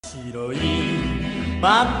白い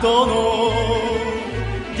マットの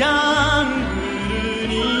ジャングル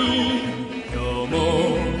に今日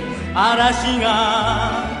も嵐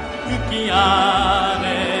が吹き荒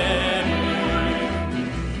れ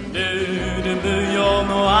るルル無用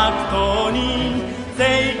の悪党に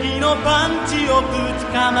正義のパンチをぶち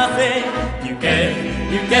かませ行け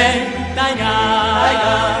行けタイガ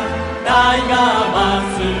ーマ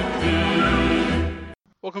スク。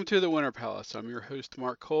Welcome to the Winter Palace. I'm your host,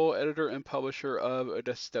 Mark Cole, editor and publisher of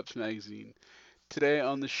Odessa Steps magazine. Today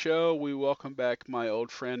on the show, we welcome back my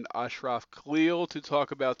old friend Ashraf Khalil to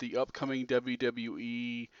talk about the upcoming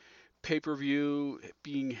WWE pay-per-view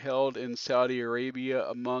being held in Saudi Arabia,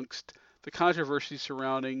 amongst the controversy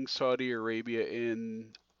surrounding Saudi Arabia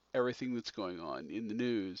and everything that's going on in the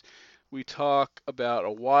news. We talk about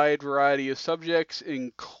a wide variety of subjects,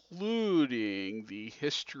 including the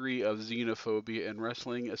history of xenophobia in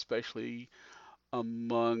wrestling, especially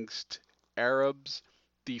amongst Arabs,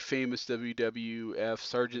 the famous WWF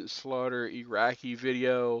Sergeant Slaughter Iraqi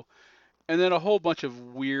video, and then a whole bunch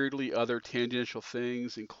of weirdly other tangential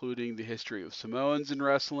things, including the history of Samoans in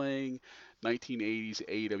wrestling, 1980s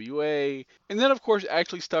AWA, and then of course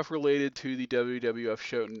actually stuff related to the WWF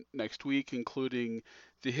show next week, including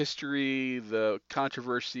the history, the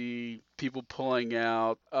controversy, people pulling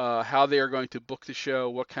out, how they are going to book the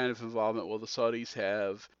show, what kind of involvement will the Saudis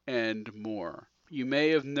have, and more. You may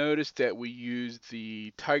have noticed that we used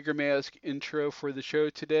the Tiger Mask intro for the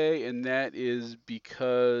show today, and that is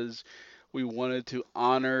because we wanted to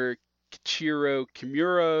honor Keiichiro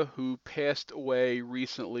Kimura, who passed away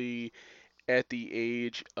recently at the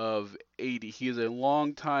age of 80. He is a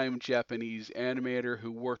longtime Japanese animator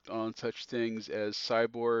who worked on such things as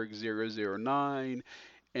Cyborg 009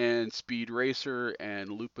 and Speed Racer and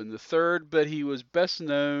Lupin the Third, but he was best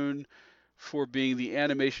known for being the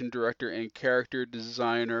animation director and character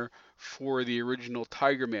designer for the original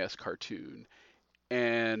Tiger Mask cartoon.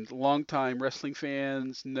 And longtime wrestling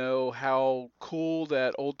fans know how cool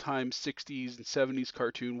that old-time 60s and 70s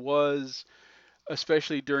cartoon was,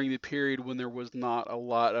 especially during the period when there was not a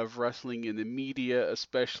lot of wrestling in the media,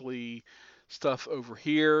 especially stuff over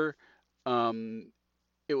here.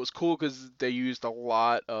 It was cool because they used a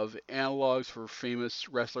lot of analogs for famous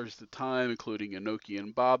wrestlers at the time, including Inoki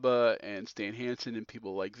and Baba and Stan Hansen and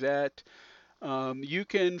people like that. You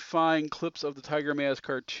can find clips of the Tiger Mask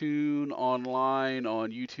cartoon online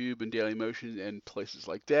on YouTube and Dailymotion and places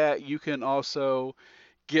like that. You can also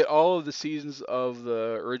get all of the seasons of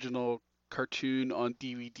the original cartoon on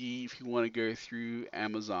DVD if you want to go through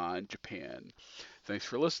Amazon Japan. Thanks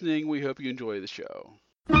for listening. We hope you enjoy the show.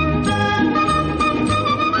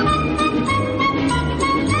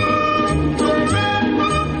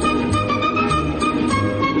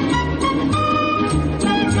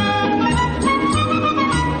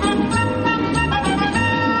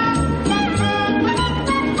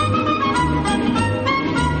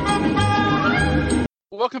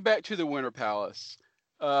 Welcome back to the Winter Palace.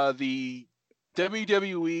 The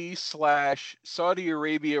WWE/Saudi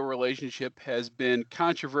Arabia relationship has been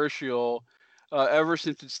controversial ever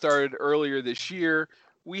since it started earlier this year.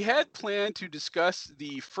 We had planned to discuss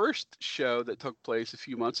the first show that took place a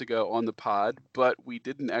few months ago on the pod, but we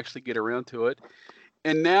didn't actually get around to it.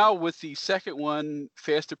 And now with the second one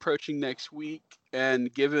fast approaching next week,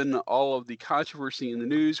 and given all of the controversy in the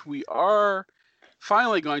news, we are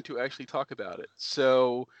finally going to actually talk about it.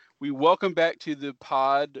 So we welcome back to the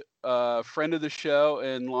pod, friend of the show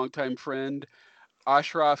and longtime friend,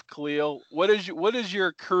 Ashraf Khalil. What is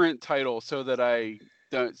your current title so I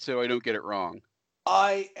don't get it wrong?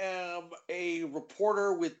 I am a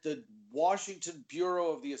reporter with the Washington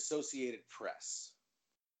Bureau of the Associated Press.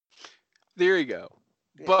 There you go.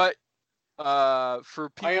 Yeah. But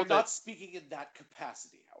for people, I am not speaking in that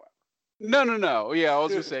capacity, however. No. Yeah, I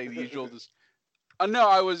was gonna say the usual. No,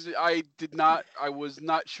 I was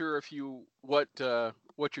not sure if what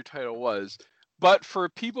your title was. But for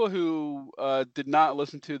people who did not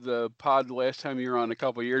listen to the pod the last time you were on a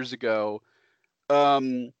couple years ago,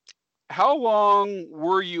 how long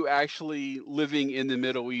were you actually living in the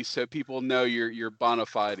Middle East so people know your bona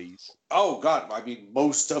fides? Oh, God. I mean,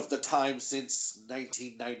 most of the time since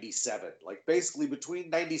 1997. Like, basically between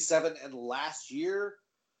 97 and last year,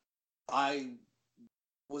 I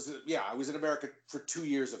was in America for 2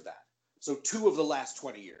 years of that. So 2 of the last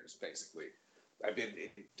 20 years, basically. I've been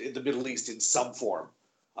in the Middle East in some form.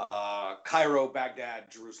 Cairo,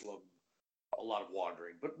 Baghdad, Jerusalem, a lot of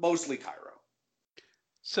wandering, but mostly Cairo.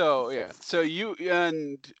 So, yeah. So you,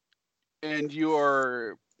 and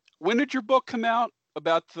your, when did your book come out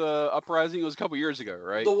about the uprising? It was a couple years ago,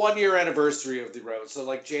 right? The 1 year anniversary of the road. So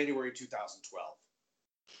like January 2012.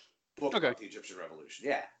 book Okay. about the Egyptian Revolution.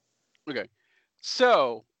 Yeah. Okay.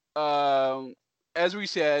 So, as we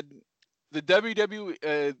said, the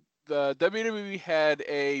WWE had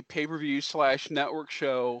a pay-per-view / network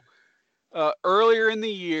show earlier in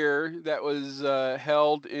the year that was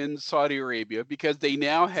held in Saudi Arabia because they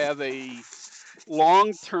now have a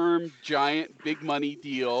long-term giant big money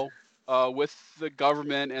deal with the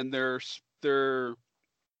government and their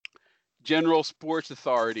general sports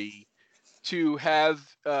authority to have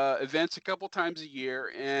events a couple times a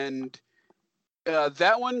year, and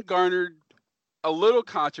that one garnered a little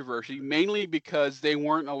controversy, mainly because they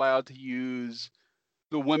weren't allowed to use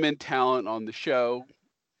the women talent on the show.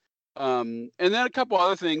 And then a couple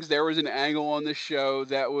other things. There was an angle on the show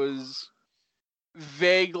that was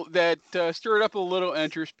vague, that stirred up a little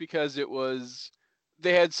interest because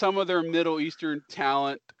they had some of their Middle Eastern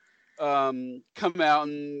talent come out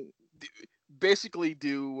and basically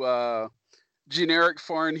do generic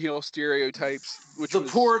foreign heel stereotypes, which the was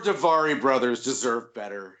poor Davari brothers deserve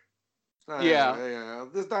better. Yeah.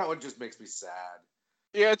 That one just makes me sad.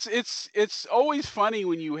 Yeah, it's always funny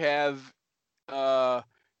when you have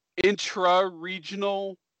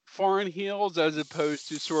intra-regional foreign heels as opposed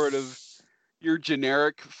to sort of your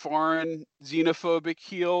generic foreign xenophobic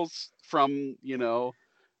heels from,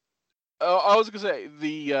 I was gonna say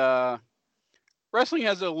the wrestling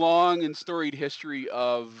has a long and storied history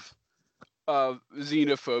of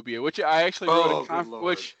xenophobia, which I actually wrote Good Lord.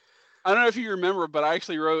 which I don't know if you remember, but I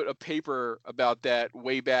actually wrote a paper about that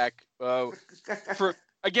way back. For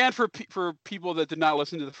people that did not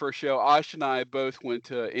listen to the first show, Ash and I both went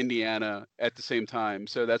to Indiana at the same time,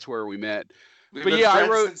 so that's where we met. We've But been yeah, I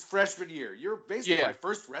friends wrote since freshman year. You're basically Yeah. my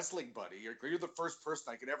first wrestling buddy. You're the first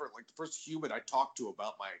person I could ever, like, the first human I talked to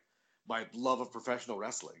about my love of professional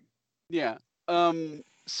wrestling. Yeah.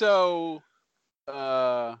 So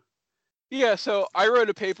I wrote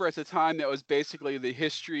a paper at the time that was basically the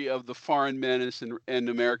history of the foreign menace in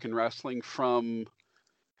American wrestling from,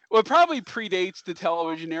 well, it probably predates the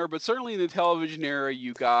television era, but certainly in the television era,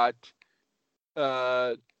 you got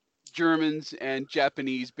Germans and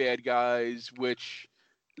Japanese bad guys, which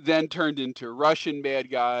then turned into Russian bad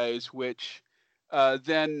guys, which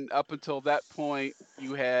then up until that point,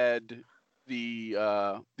 you had the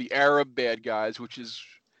Arab bad guys, which is,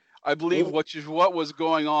 I believe, what was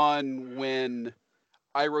going on when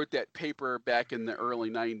I wrote that paper back in the early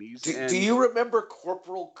 90s. Do you remember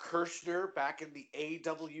Corporal Kirshner back in the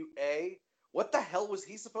AWA? What the hell was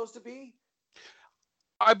he supposed to be?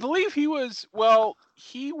 I believe he was a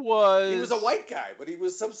white guy, but he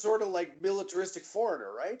was some sort of like militaristic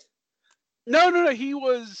foreigner, right? No, he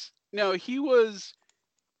was when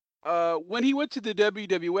he went to the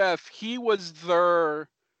WWF, he was their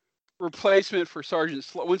replacement for Sergeant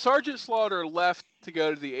Slaughter. When Sergeant Slaughter left to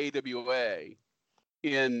go to the AWA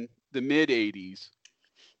in the mid 80s,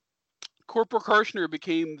 Corporal Kirshner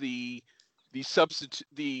became the substitute,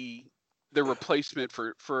 the replacement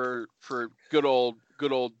for good old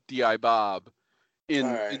D.I. Bob in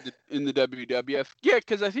the WWF. Yeah,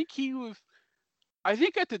 because I think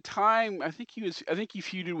at the time he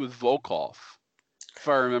feuded with Volkov, if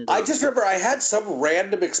I remember. I just remember I had some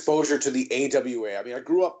random exposure to the AWA. I mean, I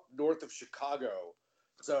grew up north of Chicago,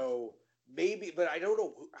 so maybe, but I don't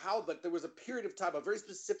know how, but there was a period of time, a very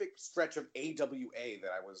specific stretch of AWA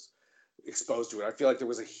that I was exposed to it. I feel like there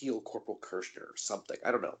was a heel Corporal Kirshner or something.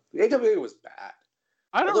 I don't know. The AWA was bad.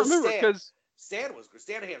 I don't remember because Stan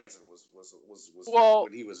Hansen was well,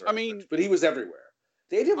 when he was around, I mean, but he was everywhere.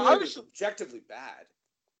 The AWA was objectively bad.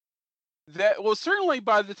 Certainly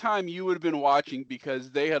by the time you would have been watching,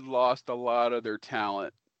 because they had lost a lot of their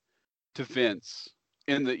talent to Vince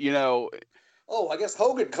in the, Oh, I guess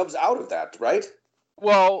Hogan comes out of that, right?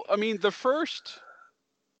 Well, I mean, the first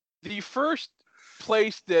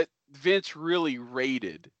place that Vince really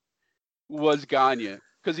raided was Gagne,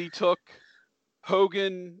 because he took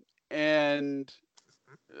Hogan and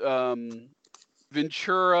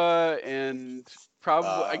Ventura and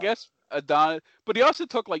probably, I guess, Adonis, but he also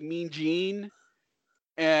took like Mean Gene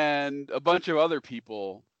and a bunch of other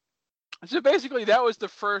people. So basically, that was the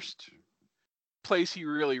first place he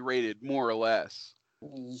really raided, more or less.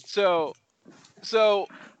 So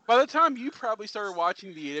by the time you probably started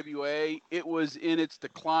watching the AWA, it was in its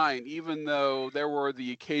decline, even though there were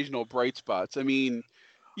the occasional bright spots. I mean,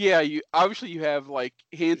 yeah, you have like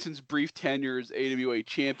Hansen's brief tenure as AWA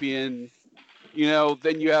champion.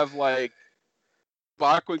 Then you have like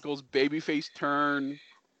Bockwinkel's babyface turn,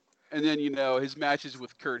 and then his matches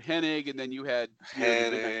with Kurt Hennig, and then you had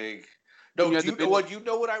Hennig. No, do you know what? You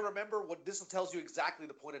know what I remember? What this tells you exactly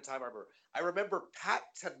the point in time I remember. I remember Pat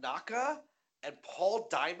Tanaka and Paul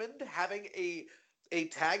Diamond having a a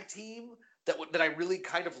tag team that I really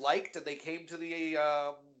kind of liked, and they came to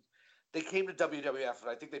WWF, and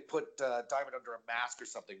I think they put Diamond under a mask or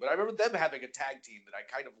something. But I remember them having a tag team that I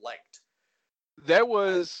kind of liked. That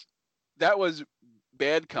was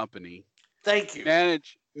Bad Company. Thank you.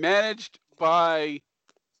 Managed by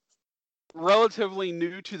relatively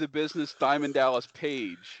new to the business Diamond Dallas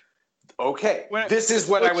Page. Okay, this is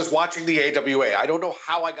when I was watching the AWA. I don't know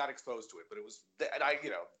how I got exposed to it, but it was, and I,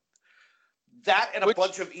 that and a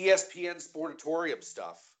bunch of ESPN Sportatorium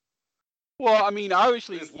stuff. Well, I mean,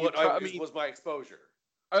 obviously, was my exposure.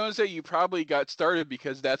 I want to say you probably got started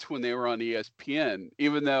because that's when they were on ESPN.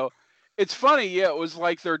 Even though it's funny, yeah, it was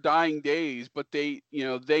like their dying days, but they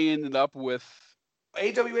ended up with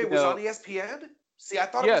AWA was on ESPN. See, I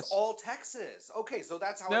thought it was all Texas. Okay, so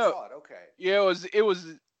that's how I saw it. Okay. Yeah,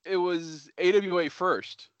 it was AWA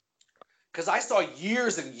first. Because I saw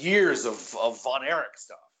years and years of Von Erich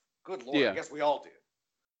stuff. Good Lord, I guess we all did.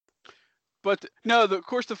 But no, of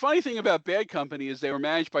course, the funny thing about Bad Company is they were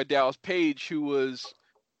managed by Dallas Page, who was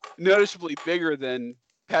noticeably bigger than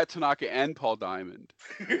Pat Tanaka and Paul Diamond.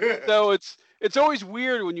 So it's always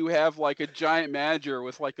weird when you have like a giant manager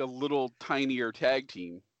with like a little tinier tag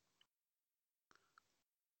team.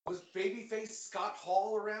 Was babyface Scott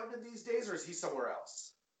Hall around in these days, or is he somewhere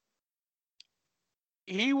else?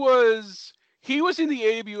 He was in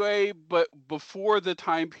the AWA, but before the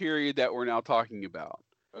time period that we're now talking about.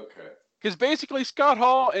 Okay. Because basically Scott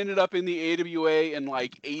Hall ended up in the AWA in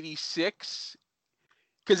like '86.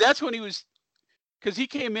 Because that's when he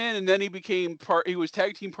came in and then he was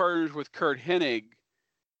tag team partners with Kurt Hennig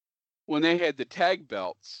when they had the tag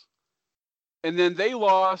belts. And then they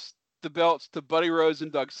lost the belts to Buddy Rose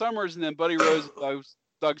and Doug Summers, and then Buddy Rose and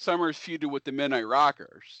Doug Summers feuded with the Midnight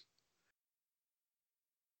Rockers.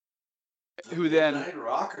 Midnight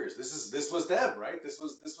Rockers. This was them, right? This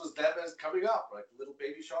was them as coming up, like little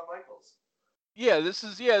baby Shawn Michaels. Yeah,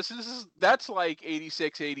 that's like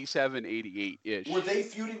 86, 87, 88-ish. Were they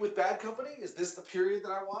feuding with Bad Company? Is this the period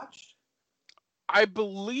that I watched? I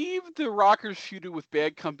believe the Rockers feuded with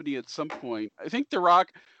Bad Company at some point. I think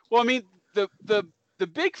the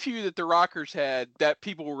big feud that the Rockers had that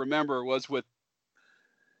people will remember was with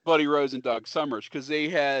Buddy Rose and Doug Summers, because they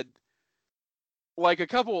had like a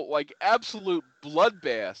couple like absolute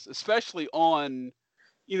bloodbaths, especially on,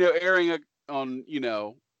 airing on,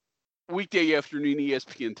 weekday afternoon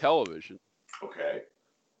ESPN television. Okay.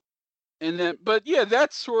 And then, but yeah,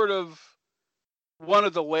 that's sort of one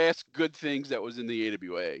of the last good things that was in the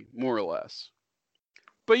AWA, more or less.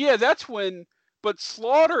 But yeah, but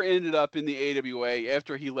Slaughter ended up in the AWA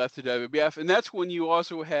after he left the WWF, and that's when you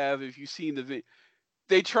also have, if you've seen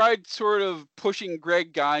they tried sort of pushing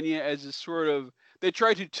Greg Gagne as a sort of, they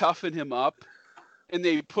tried to toughen him up, and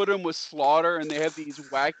they put him with Slaughter, and they have these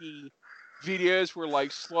wacky videos where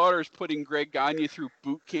like Slaughter's putting Greg Gagne through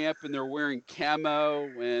boot camp, and they're wearing camo,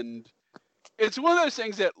 and it's one of those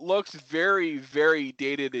things that looks very, very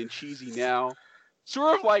dated and cheesy now.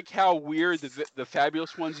 Sort of like how weird the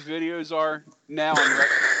Fabulous Ones videos are now.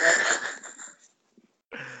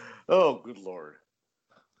 Oh, good Lord.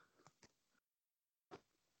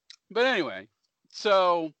 But anyway,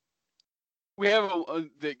 so we have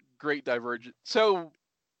the great divergence. So,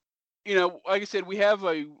 like I said, we have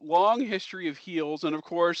a long history of heels, and of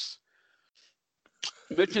course,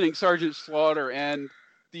 mentioning Sergeant Slaughter and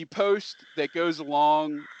the post that goes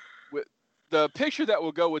along with the picture that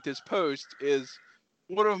will go with this post is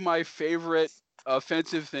one of my favorite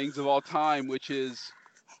offensive things of all time, which is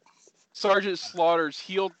Sergeant Slaughter's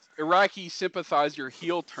Iraqi sympathizer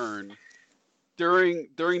heel turn during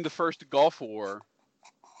the first Gulf War,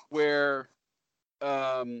 where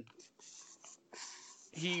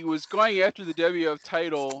he was going after the WWF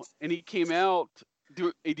title, and he came out.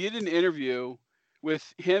 He did an interview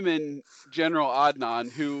with him and General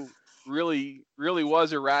Adnan, who really, really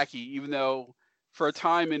was Iraqi, even though for a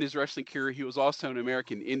time in his wrestling career he was also an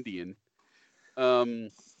American Indian.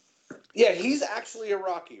 Yeah, he's actually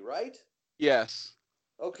Iraqi, right? Yes.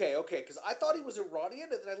 Okay, because I thought he was Iranian,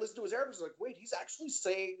 and then I listened to his Arabic, I was like, wait, he's actually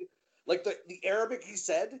saying, like, the Arabic he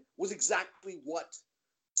said was exactly what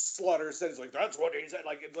Slaughter said. He's like, that's what he said.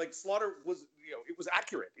 Like Slaughter was, it was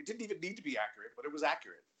accurate. It didn't even need to be accurate, but it was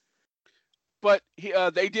accurate. But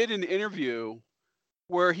they did an interview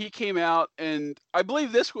where he came out, and I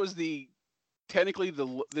believe this was technically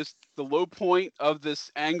the low point of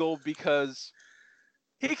this angle, because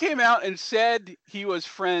he came out and said he was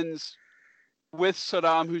friends with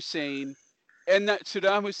Saddam Hussein, and that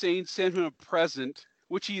Saddam Hussein sent him a present,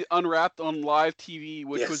 which he unwrapped on live TV,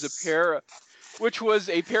 which was a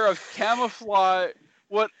pair of camouflage,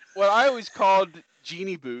 what I always called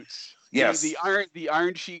genie boots, Yes. The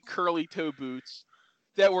Iron Sheik curly toe boots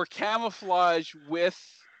that were camouflaged with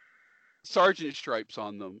sergeant stripes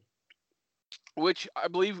on them, which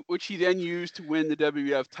he then used to win the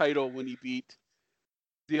WWF title when he beat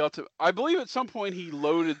the Ultimate. I believe at some point he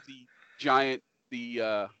loaded the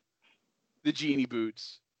genie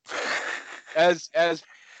boots, as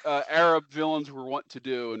Arab villains were wont to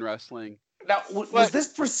do in wrestling. Now, was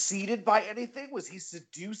this preceded by anything? Was he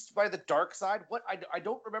seduced by the dark side? What I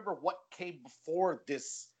don't remember what came before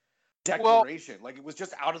this declaration. Like, it was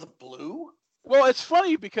just out of the blue? Well, it's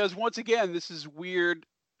funny because, once again, this is weird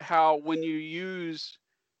how when you use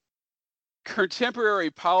contemporary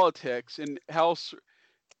politics and how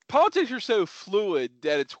politics are so fluid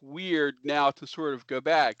that it's weird now to sort of go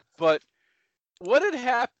back. But what had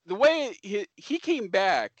happened, the way he came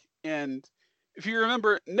back, and if you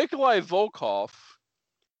remember, Nikolai Volkov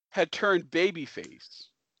had turned babyface.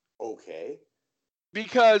 Okay.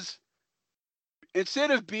 Because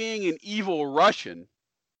instead of being an evil Russian,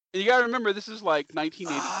 and you got to remember, this is like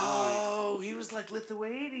 1989. Oh, he was like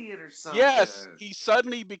Lithuanian or something. Yes, he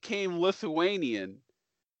suddenly became Lithuanian.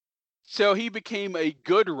 So he became a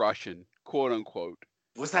good Russian, quote unquote.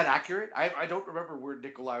 Was that accurate? I don't remember where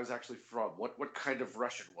Nikolai was actually from. What kind of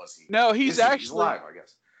Russian was he? No, he's alive, I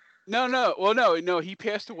guess. No. Well, no. He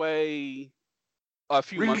passed away a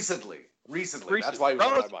few months recently. That's why he was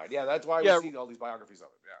on my mind. Yeah, that's why I was seeing all these biographies of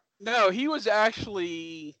him. Yeah. No, he's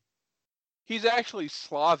actually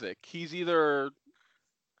Slavic. He's either,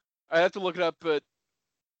 I have to look it up, but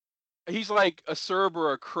he's like a Serb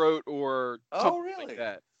or a Croat or something like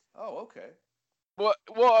that. Oh, okay. Well,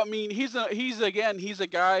 I mean, he's a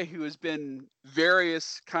guy who has been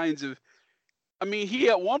various kinds of. I mean, he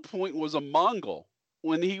at one point was a Mongol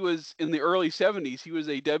when he was in the early 70s. He was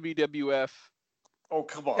a WWF. Oh,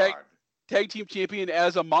 come on. Tag team champion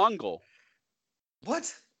as a Mongol.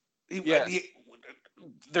 What? Yeah.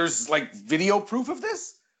 There's like video proof of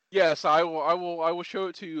this? Yes, I will show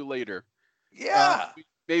it to you later. Yeah.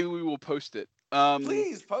 Maybe we will post it.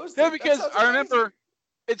 Please post it. No, because I remember.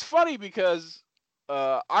 It's funny because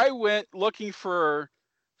I went looking for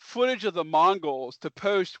footage of the Mongols to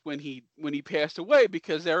post when he passed away,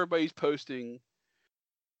 because everybody's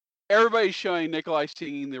showing Nikolai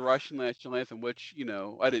singing the Russian national anthem, which,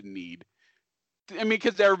 I didn't need. I mean,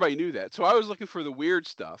 because everybody knew that. So I was looking for the weird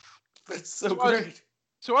stuff. That's so great.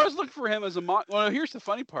 So I was looking for him as a Mongol. Well, here's the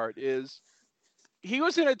funny part is he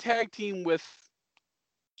was in a tag team with,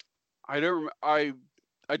 I don't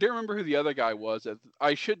remember who the other guy was.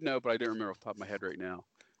 I should know, but I don't remember off the top of my head right now.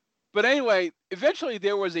 But anyway, eventually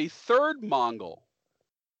there was a third Mongol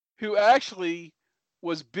who actually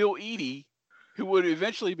was Bill Eadie, who would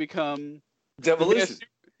eventually become Demolition.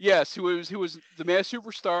 Yes, who was the Masked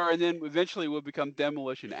Superstar, and then eventually would become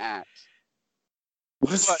Demolition Axe.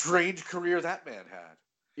 What a strange career that man had.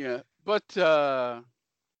 Yeah, but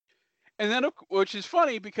and then, which is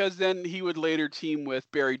funny because then he would later team with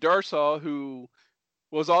Barry Darsow, who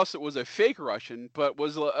was a fake Russian, but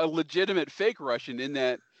was a legitimate fake Russian in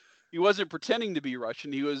that he wasn't pretending to be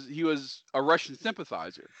Russian. He was a Russian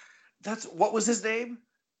sympathizer. What was his name?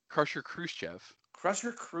 Crusher Khrushchev.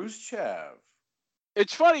 Crusher Khrushchev.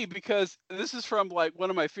 It's funny because this is from like one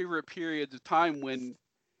of my favorite periods of time when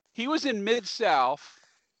he was in Mid-South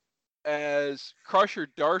as Crusher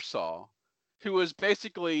Darsow, who was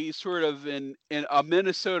basically sort of in a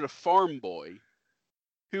Minnesota farm boy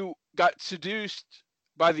who got seduced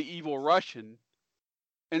by the evil Russian,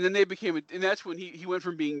 and then and that's when he went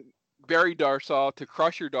from being Barry Darsow to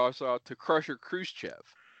Crusher Khrushchev.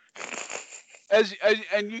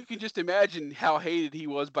 And you can just imagine how hated he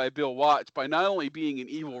was by Bill Watts by not only being an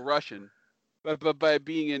evil Russian, but by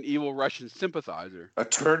being an evil Russian sympathizer. A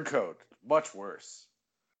turncoat, much worse.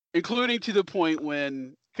 Including to the point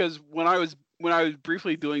because when I was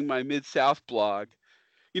briefly doing my Mid-South blog,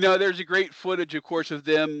 there's a great footage, of course, of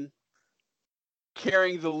them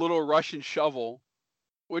carrying the little Russian shovel,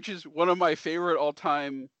 which is one of my favorite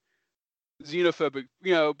all-time xenophobic,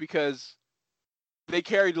 because they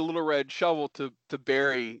carried the little red shovel to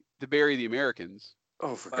bury the Americans.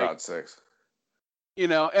 Oh, for God's sakes.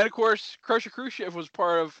 And of course, Crusher Khrushchev was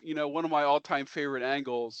part of, one of my all-time favorite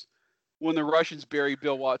angles when the Russians buried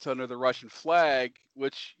Bill Watts under the Russian flag,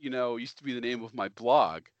 which, used to be the name of my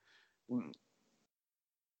blog.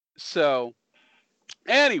 So,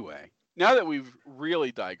 anyway, now that we've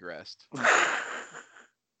really digressed.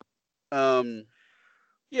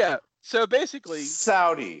 Yeah, so basically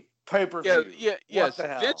Saudi pay-per-view. Yes. What the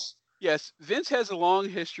hell? Vince has a long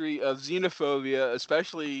history of xenophobia,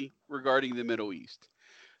 especially regarding the Middle East.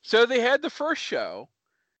 So they had the first show,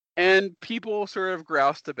 and people sort of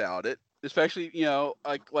groused about it. especially,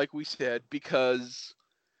 like we said, because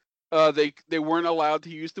they weren't allowed to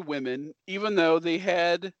use the women, even though they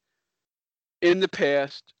had in the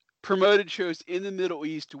past promoted shows in the Middle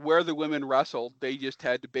East where the women wrestled. They just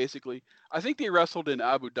had to basically, I think they wrestled in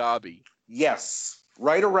Abu Dhabi. Yes,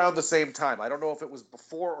 right around the same time. I don't know if it was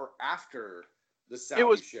before or after the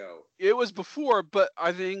Saudi show. It was before, but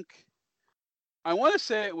I want to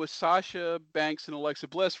say it was Sasha Banks and Alexa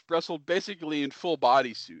Bliss wrestled basically in full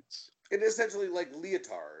body suits. It essentially like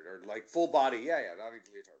leotard or like full body. Yeah, not even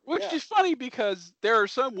leotard. Which is funny because there are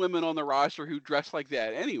some women on the roster who dress like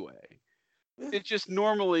that anyway. It's just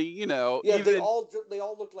normally, Yeah, even, they all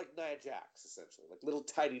look like Nia Jax, essentially, like little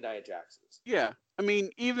tiny Nia Jaxes. Yeah, I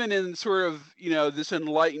mean, even in sort of this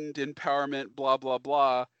enlightened empowerment, blah blah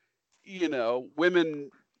blah,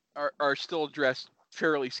 women are still dressed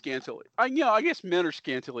fairly scantily. I guess men are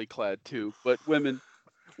scantily clad too, but women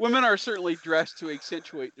are certainly dressed to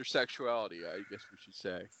accentuate their sexuality, I guess we should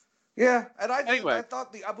say. Yeah, and I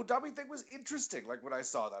thought the Abu Dhabi thing was interesting. Like when I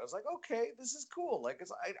saw that, I was like, okay, this is cool. Like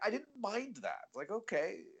I didn't mind that. Like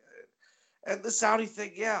okay, and the Saudi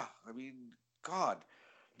thing, yeah. I mean, God,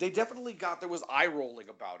 they definitely there was eye rolling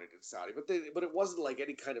about it in Saudi, but it wasn't like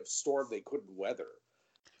any kind of storm they couldn't weather.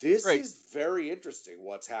 This is very interesting.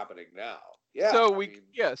 What's happening now? Yeah.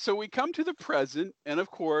 So we come to the present, and of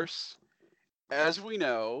course, as we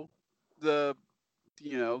know, you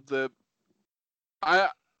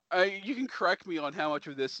can correct me on how much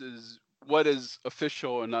of this is what is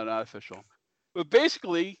official and not official, but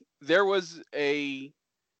basically there was a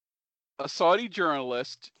Saudi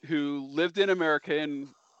journalist who lived in America and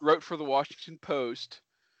wrote for the Washington Post,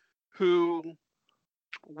 who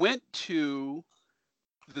went to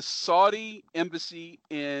the Saudi embassy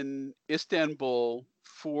in Istanbul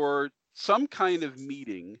for some kind of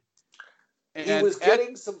meeting. And he was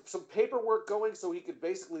getting some paperwork going so he could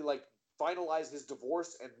basically like finalize his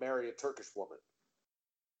divorce and marry a Turkish woman.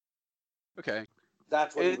 Okay.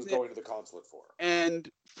 That's what he was going to the consulate for. And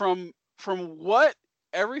from what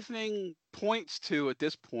everything points to at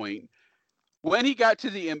this point, when he got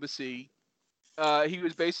to the embassy, he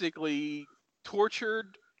was basically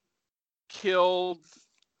tortured, killed,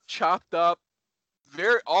 chopped up,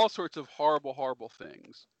 all sorts of horrible, horrible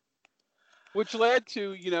things. Which led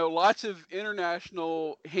to, lots of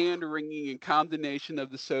international hand-wringing and condemnation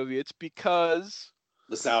of the Soviets because...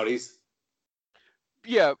 The Saudis?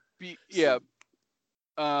 Yeah.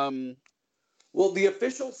 Well, the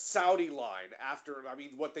official Saudi line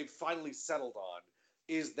what they've finally settled on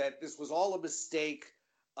is that this was all a mistake.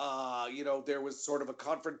 There was sort of a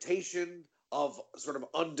confrontation of sort of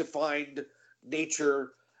undefined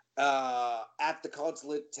nature at the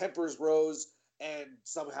consulate. Tempers rose. And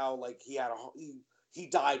somehow, like he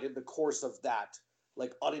died in the course of that,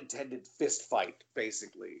 like unintended fist fight.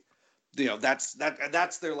 Basically, that's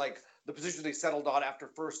their like the position they settled on after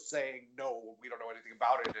first saying no, we don't know anything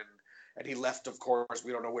about it, and he left. Of course,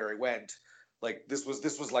 we don't know where he went. Like this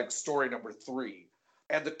was like story number 3,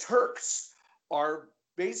 and the Turks are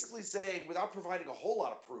basically saying, without providing a whole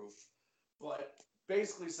lot of proof, but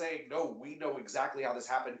basically saying no, we know exactly how this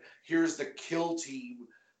happened. Here's the kill team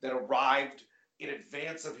that arrived in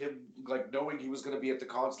advance of him, like knowing he was going to be at the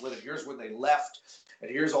consulate, and here's when they left, and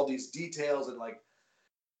here's all these details, and like,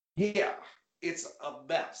 yeah, it's a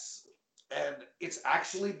mess, and it's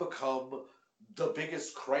actually become the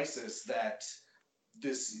biggest crisis that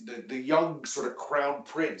the young sort of crown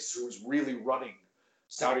prince who's really running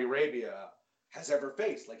Saudi Arabia has ever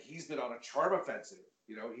faced. Like he's been on a charm offensive,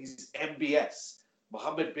 he's MBS,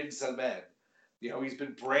 Mohammed bin Salman, he's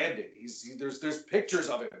been branded. There's pictures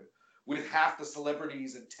of him with half the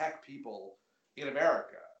celebrities and tech people in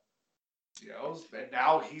America, and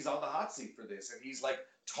now he's on the hot seat for this, and he's like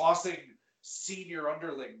tossing senior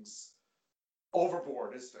underlings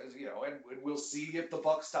overboard, as and we'll see if the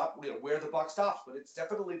buck stops, where the buck stops, but it's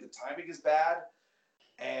definitely, the timing is bad,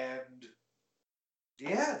 and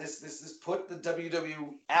yeah, this put the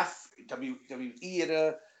WWE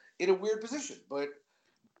in a weird position, but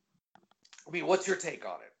I mean, what's your take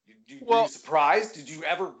on it? Were you surprised? Did you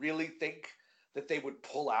ever really think that they would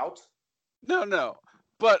pull out? No.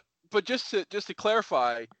 But just to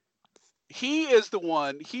clarify, he is the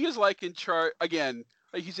one. He is like in charge again.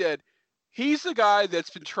 Like you said, he's the guy that's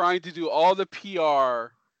been trying to do all the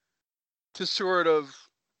PR to sort of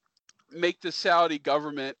make the Saudi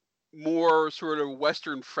government more sort of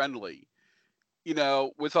Western friendly.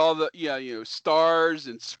 With all the stars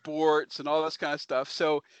and sports and all this kind of stuff.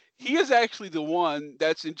 So he is actually the one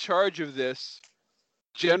that's in charge of this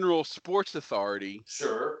general sports authority.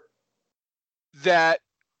 Sure. That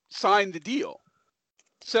signed the deal.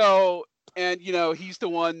 So, and he's the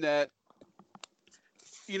one that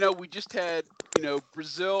we just had,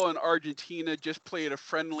 Brazil and Argentina just played a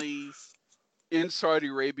friendly in Saudi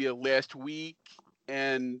Arabia last week,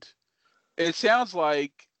 and it sounds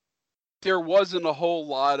like there wasn't a whole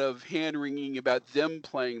lot of hand-wringing about them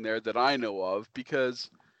playing there that I know of, because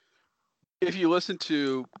if you listen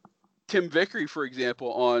to Tim Vickery, for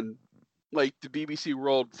example, on like the BBC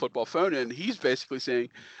World Football Phone-In, he's basically saying,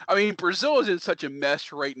 I mean, Brazil is in such a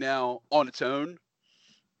mess right now on its own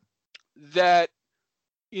that,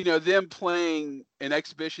 them playing an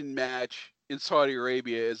exhibition match in Saudi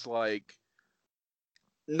Arabia is like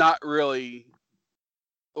not really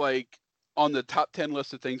like on the top 10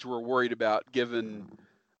 list of things we're worried about, given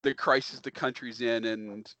the crisis the country's in,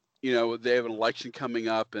 and they have an election coming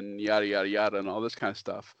up and yada yada yada and all this kind of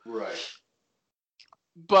stuff. Right.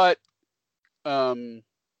 But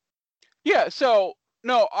yeah, so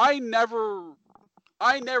no, I never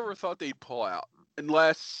thought they'd pull out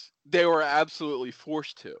unless they were absolutely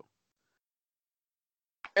forced to.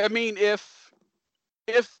 I mean, if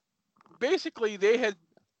basically they had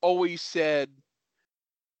always said,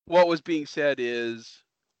 what was being said is,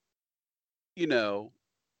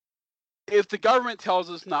 if the government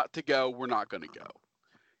tells us not to go, we're not going to go.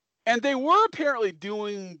 And they were apparently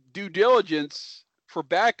doing due diligence for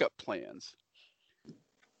backup plans.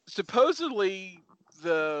 Supposedly,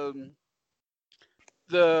 the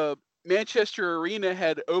Manchester Arena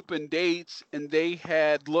had open dates, and they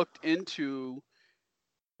had looked into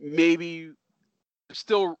maybe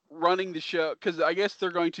still running the show, because I guess they're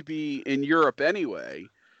going to be in Europe anyway.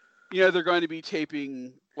 They're going to be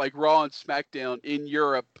taping like Raw and SmackDown in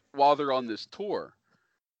Europe while they're on this tour.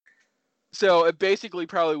 So it basically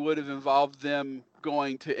probably would have involved them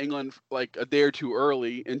going to England like a day or two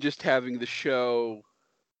early and just having the show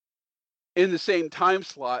in the same time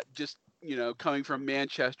slot, just, coming from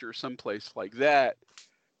Manchester or someplace like that.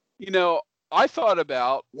 I thought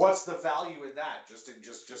about, what's the value in that?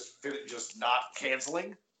 Just not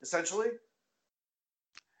canceling, essentially?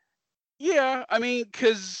 Yeah, I mean,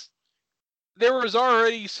 because there was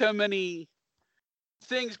already so many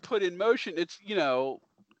things put in motion. It's,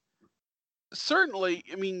 certainly,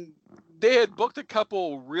 I mean, they had booked a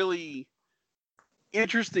couple really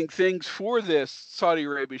interesting things for this Saudi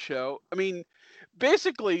Arabia show. I mean,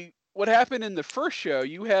 basically, what happened in the first show,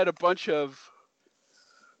 you had a bunch of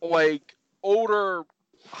like older,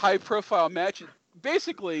 high-profile matches.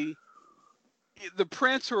 Basically, the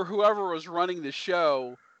Prince or whoever was running the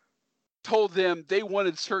show told them they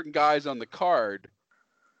wanted certain guys on the card,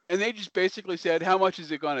 and they just basically said, how much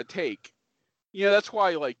is it going to take? That's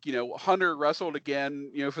why, like, Hunter wrestled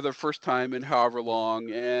again, for the first time in however long,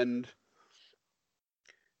 and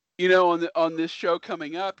on this show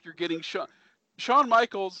coming up, you're getting Shawn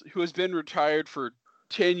Michaels, who has been retired for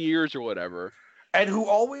 10 years or whatever, and who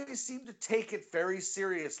always seemed to take it very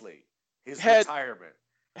seriously, his retirement.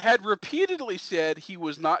 Had repeatedly said he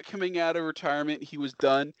was not coming out of retirement, he was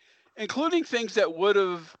done, including things that would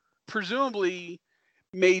have presumably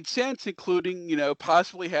made sense, including,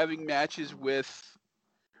 possibly having matches with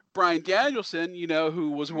Bryan Danielson,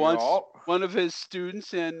 who was once one of his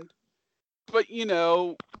students. But,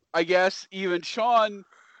 I guess even Shawn,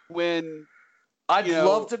 when... I'd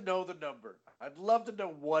love to know the number. I'd love to know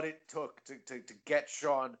what it took to get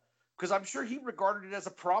Shawn, because I'm sure he regarded it as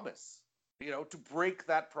a promise, to break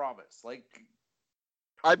that promise. Like,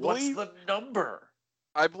 what's the number?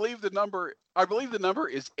 I believe the number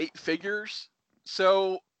is 8 figures.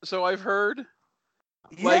 So I've heard.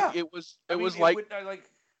 Yeah. Like it was like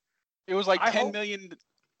 10 million.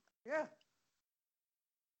 Yeah.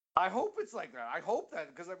 I hope it's like that. I hope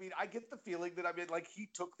that, because I get the feeling that like he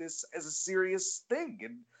took this as a serious thing,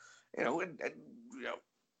 and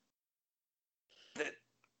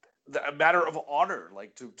a matter of honor,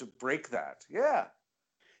 like to break that. Yeah.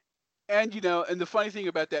 And and the funny thing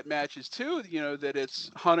about that match is too, that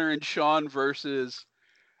it's Hunter and Shawn versus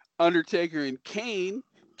Undertaker and Kane.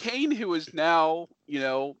 Kane, who is now,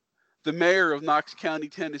 the mayor of Knox County,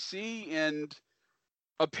 Tennessee, and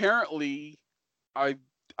apparently, I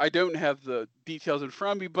don't have the details in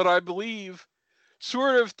front of me, but I believe,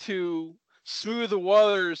 sort of to smooth the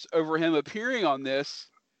waters over him appearing on this,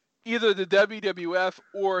 either the WWF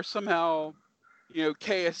or somehow,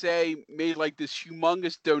 KSA made like this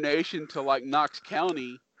humongous donation to like Knox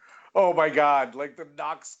County. Oh my God! Like the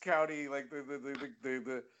Knox County, like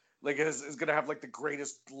the like is going to have like the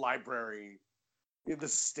greatest library in the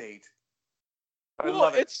state. I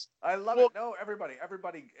love it. No, everybody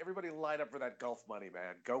line up for that Gulf money,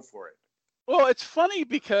 man. Go for it. Well, it's funny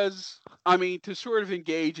because, to sort of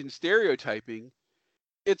engage in stereotyping,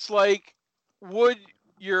 it's like, would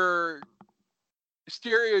your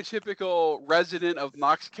stereotypical resident of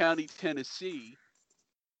Knox County, Tennessee,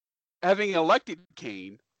 having elected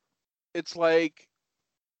Kane, it's like,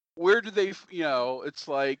 where do they, it's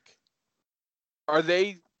like, are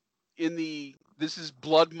they in the, this is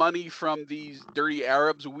blood money from these dirty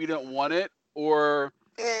Arabs, we don't want it? Or,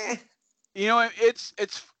 it's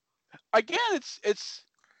again, it's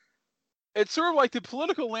sort of like the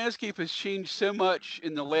political landscape has changed so much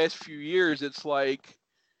in the last few years. It's like,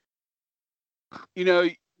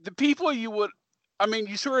 the people you would,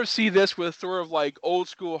 you sort of see this with sort of like old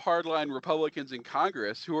school hardline Republicans in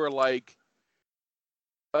Congress who are like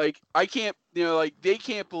I can't, they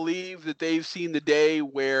can't believe that they've seen the day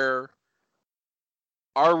where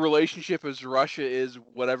our relationship as Russia is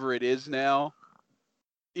whatever it is now.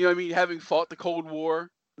 Having fought the Cold War.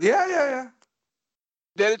 Yeah.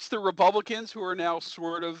 That it's the Republicans who are now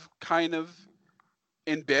sort of kind of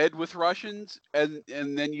in bed with Russians, and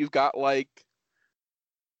then you've got like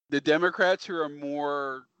the Democrats who are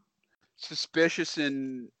more suspicious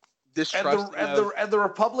and distrusting and the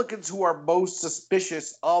Republicans who are most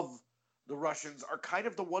suspicious of the Russians are kind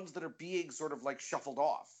of the ones that are being sort of like shuffled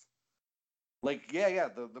off. Like,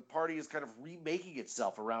 the party is kind of remaking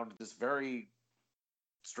itself around this very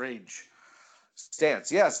strange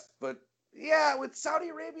stance. Yes, but yeah, with Saudi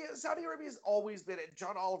Arabia has always been, and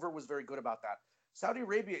John Oliver was very good about that. Saudi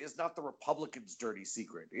Arabia is not the Republicans' dirty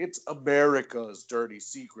secret. It's America's dirty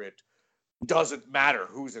secret. Doesn't matter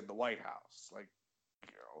who's in the White House. Like,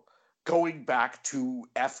 going back to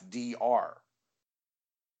FDR.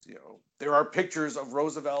 There are pictures of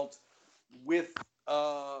Roosevelt with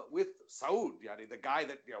Saud, the guy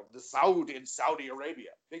that, the Saud in Saudi Arabia,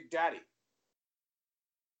 Big Daddy.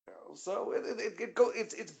 So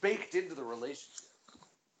it's baked into the relationship.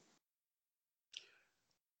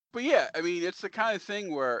 But yeah, it's the kind of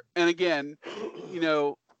thing where, and again,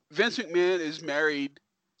 Vince McMahon is married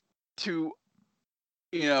to,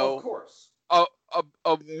 of course, a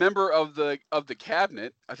member of the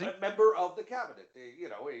cabinet. I think a member of the cabinet.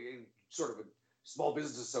 A sort of a small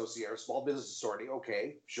business associate or small business authority.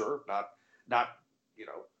 Okay, sure, not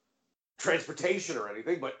transportation or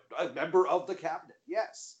anything, but a member of the cabinet.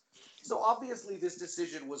 Yes. So obviously this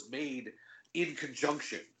decision was made in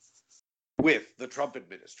conjunction with the Trump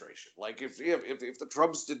administration. Like if the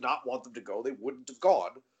Trumps did not want them to go, they wouldn't have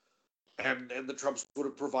gone. And the Trumps would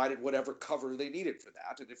have provided whatever cover they needed for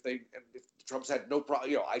that. And if the Trumps had no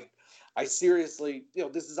problem, I seriously,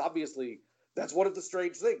 this is obviously, that's one of the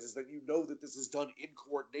strange things, is that that this is done in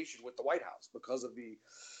coordination with the White House because of the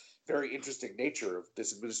very interesting nature of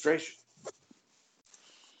this administration.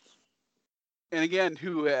 And again,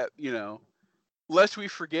 lest we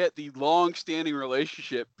forget the long-standing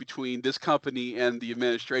relationship between this company and the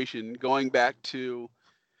administration, going back to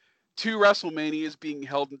 2 WrestleManias being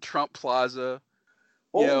held in Trump Plaza.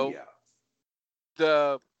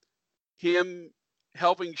 Him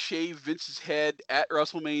helping shave Vince's head at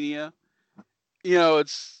WrestleMania.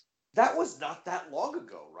 That was not that long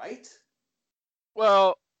ago, right?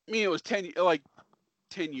 Well, it was 10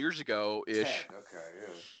 years ago-ish. 10, okay, yeah.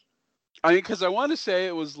 Because I want to say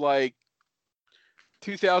it was like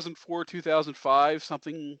 2004, 2005,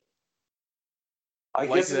 something. I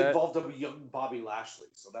guess it involved a young Bobby Lashley,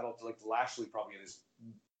 so that'll, like, Lashley probably in his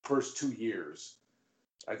first 2 years.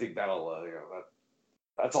 I think that'll,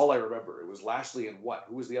 that's all I remember. It was Lashley and what?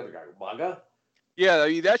 Who was the other guy? Umaga? Yeah,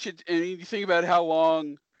 that should. You think about how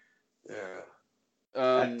long. Yeah.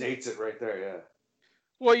 That dates it right there. Yeah.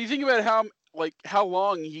 Well, you think about how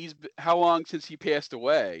long since he passed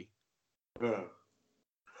away. Yeah.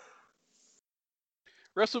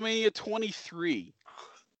 WrestleMania 23.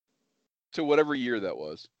 So whatever year that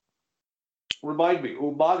was. Remind me,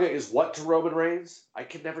 Umaga is what to Roman Reigns? I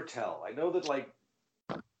can never tell. I know that, like...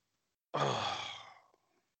 I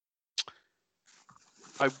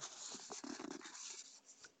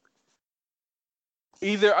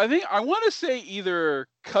want to say either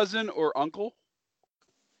cousin or uncle.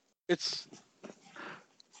 It's...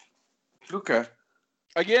 Okay.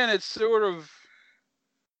 Again, it's sort of...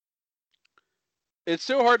 It's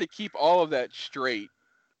so hard to keep all of that straight.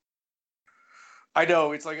 I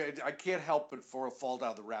know, it's like I can't help but fall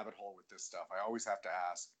down the rabbit hole with this stuff. I always have to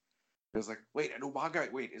ask. It's like,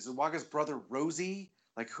 is Umaga's brother Rosie?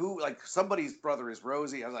 Like who? Like somebody's brother is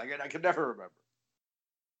Rosie. I was like, I can never remember.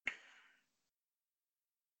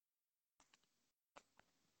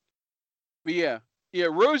 But yeah,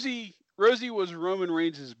 Rosie was Roman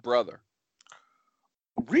Reigns' brother.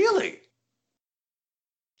 Really?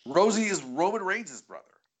 Rosie is Roman Reigns' brother.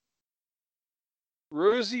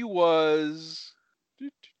 Rosie was.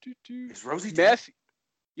 Is Rosie dead?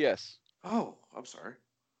 Yes. Oh, I'm sorry.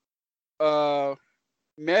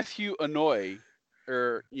 Matthew Anoy,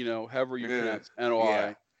 or however you pronounce Noi.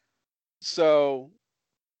 Yeah. So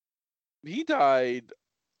he died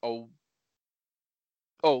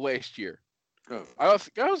last year. Oh. I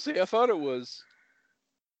thought it was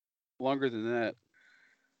longer than that.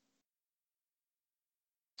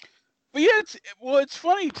 But yeah, it's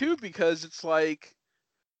funny too, because it's like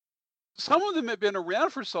some of them have been around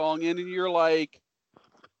for so long, and you're like,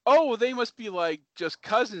 oh, well, they must be like just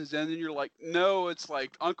cousins, and then you're like, no, it's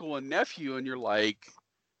like uncle and nephew, and you're like,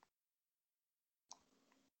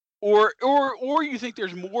 or you think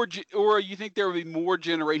there's more, or you think there will be more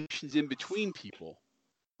generations in between people.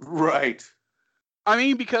 Right. I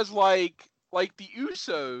mean, because like the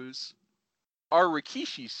Usos are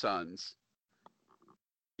Rikishi's sons.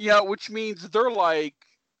 Which means they're like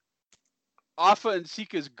Alpha and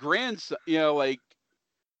Sika's grandson,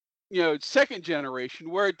 second generation,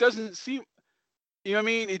 where it doesn't seem,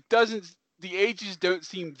 it doesn't, the ages don't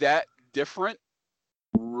seem that different.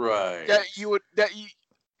 Right. That you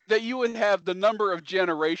would have the number of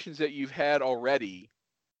generations that you've had already.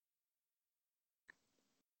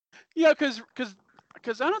 Yeah, because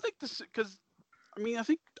I don't think this, because I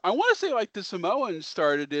want to say like the Samoans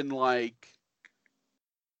started in like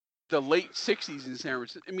the late 60s in San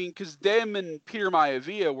Francisco. I mean, because them and Peter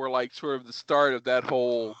Maivia were like sort of the start of that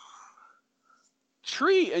whole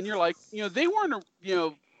tree, and you're like, they weren't,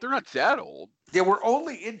 they're not that old. Yeah, we're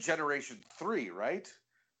only in generation 3, right?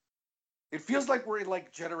 It feels like we're in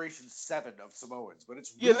like generation 7 of Samoans, but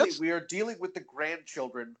it's really, we are dealing with the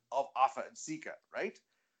grandchildren of Afa and Sika, right?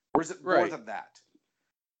 Or is it more than that?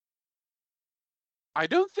 I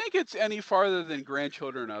don't think it's any farther than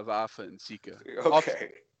grandchildren of Afa and Sika.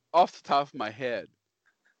 Okay. Off the top of my head.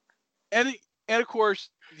 And of course,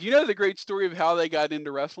 do you know the great story of how they got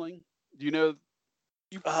into wrestling? Do you know?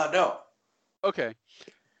 No. Okay.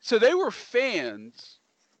 So they were fans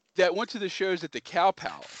that went to the shows at the Cow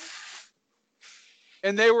Palace.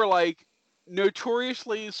 And they were like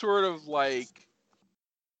notoriously sort of like,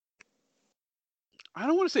 I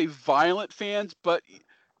don't want to say violent fans, but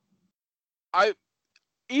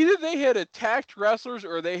either they had attacked wrestlers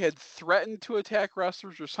or they had threatened to attack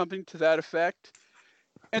wrestlers or something to that effect.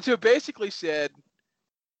 And so basically said,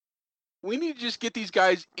 we need to just get these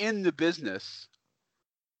guys in the business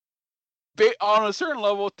on a certain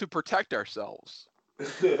level to protect ourselves.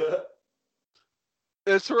 It's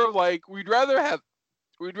sort of like we'd rather have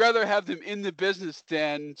them in the business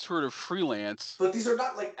than sort of freelance. But these are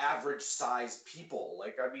not like average size people.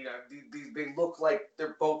 Like, I mean, they look like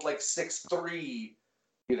they're both like 6'3",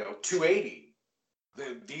 280.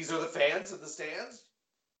 These are the fans in the stands?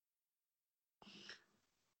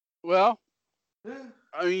 Well,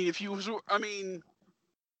 I mean,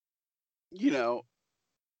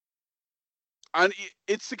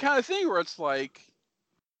 it's the kind of thing where it's like,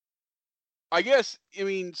 I guess,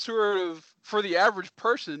 sort of for the average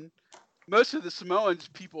person, most of the Samoans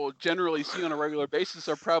people generally see on a regular basis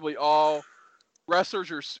are probably all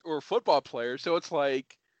wrestlers or football players. So it's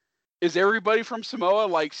like, is everybody from Samoa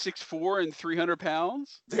like 6'4" and 300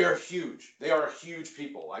 pounds? They're huge. They are huge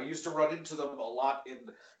people. I used to run into them a lot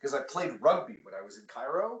because I played rugby when I was in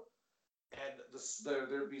Cairo, and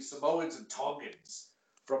there'd be Samoans and Tongans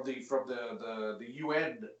from the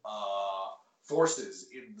UN forces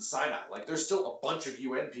in the Sinai. Like, there's still a bunch of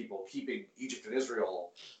UN people keeping Egypt and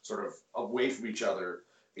Israel sort of away from each other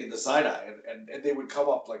in the Sinai, and they would come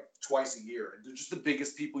up like twice a year, and they're just the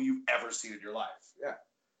biggest people you've ever seen in your life. Yeah.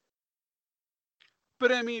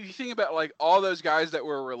 But I mean, if you think about like all those guys that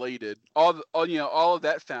were related, all of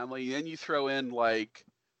that family, then you throw in like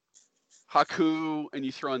Haku, and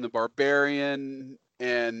you throw in the Barbarian,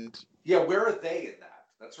 and yeah, where are they in that?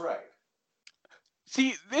 That's right.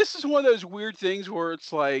 See, this is one of those weird things where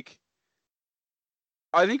it's like,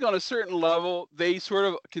 I think on a certain level, they sort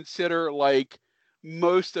of consider like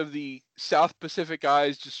most of the South Pacific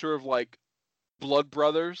guys just sort of like blood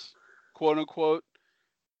brothers, quote unquote.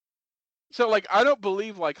 So like, I don't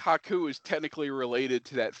believe like Haku is technically related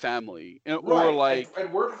to that family, right. Or like,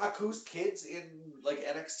 and weren't Haku's kids in like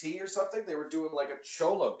NXT or something? They were doing like a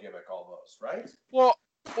Cholo gimmick almost, right? Well,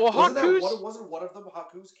 wasn't one of them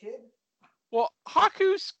Haku's kid? Well,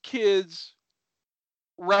 Haku's kids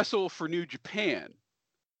wrestle for New Japan.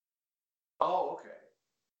 Oh, okay.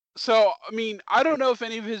 So, I mean, I don't know if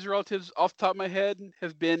any of his relatives off the top of my head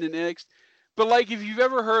have been in NXT, but like, if you've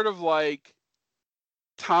ever heard of like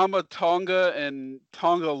Tama Tonga and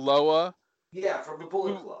Tonga Loa. Yeah, from the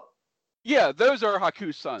Bullet Club. Yeah, those are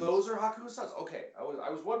Haku's sons. Those are Haku's sons. Okay, I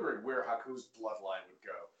was wondering where Haku's bloodline would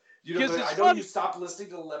go. I know you stopped listening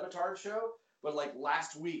to the Levitard show, but like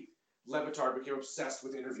last week, Levitard became obsessed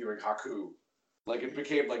with interviewing Haku. Like, it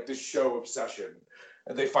became like this show obsession,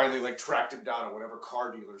 and they finally like tracked him down at whatever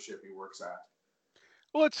car dealership he works at.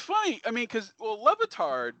 Well, it's funny. I mean, because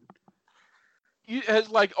Levitard has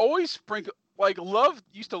like always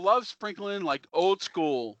used to love sprinkling like old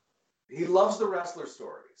school. He loves the wrestler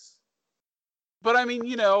stories. But I mean,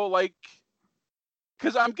 like,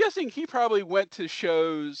 because I'm guessing he probably went to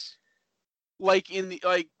shows like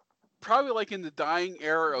probably like in the dying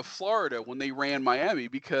era of Florida when they ran Miami,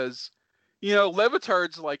 because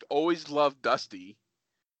Levitard's like always loved Dusty.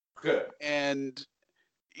 Good. And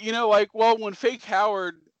like, well, when Fake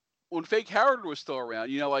Howard was still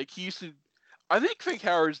around, like he used to, I think Fake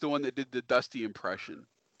Howard's the one that did the Dusty impression.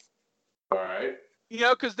 All right.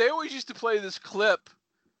 Because they always used to play this clip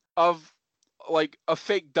of like a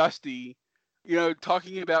fake Dusty,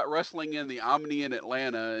 talking about wrestling in the Omni in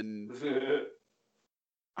Atlanta, and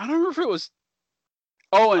I don't remember if it was.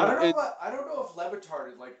 Oh, and I don't know if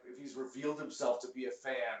Levitard is like, if he's revealed himself to be a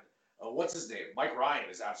fan. What's his name? Mike Ryan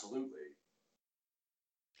is absolutely.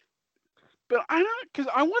 But I don't,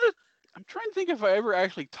 because I'm trying to think if I ever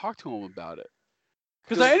actually talked to him about it.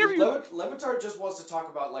 Because I interviewed. Levitard just wants to talk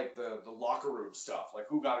about like the locker room stuff, like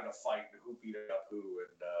who got in a fight and who beat up who,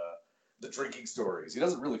 and the drinking stories. He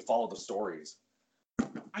doesn't really follow the stories.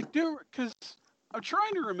 I do, because I'm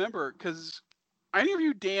trying to remember, because I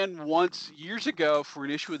interviewed Dan once years ago for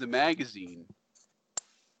an issue of the magazine,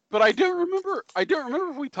 but I don't remember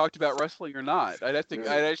if we talked about wrestling or not. I'd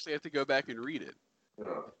actually have to go back and read it. Yeah.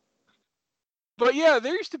 But yeah,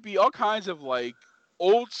 there used to be all kinds of like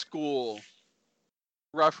old school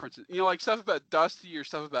references, like stuff about Dusty or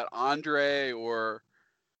stuff about Andre, or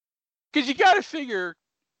because you got to figure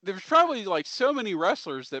there's probably like so many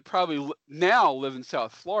wrestlers that probably now live in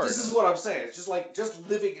South Florida. This is what I'm saying. It's just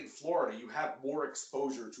living in Florida, you have more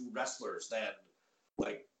exposure to wrestlers than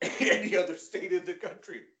like any other state in the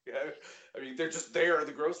country. Yeah, I mean, they're just there at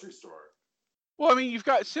the grocery store. Well, I mean, you've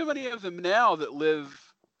got so many of them now that live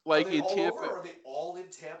like in Tampa. Are they all in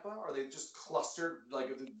Tampa? Are they just clustered? Like,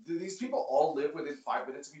 do these people all live within 5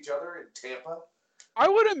 minutes of each other in Tampa? I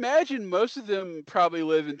would imagine most of them probably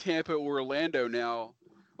live in Tampa or Orlando now.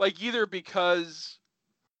 Like, either because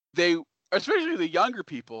especially the younger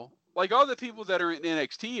people, like all the people that are in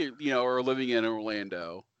NXT, are living in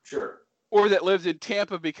Orlando. Sure. Or that lived in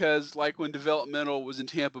Tampa because, like, when developmental was in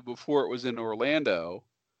Tampa before it was in Orlando.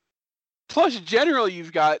 Plus, generally,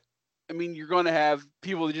 you're going to have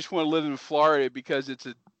people that just want to live in Florida because it's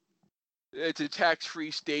a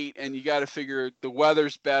tax-free state, and you got to figure the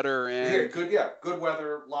weather's better and good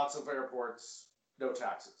weather, lots of airports, no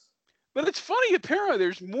taxes. But it's funny, apparently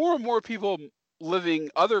there's more and more people living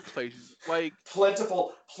other places, like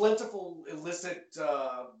plentiful illicit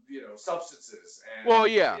substances and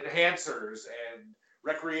enhancers and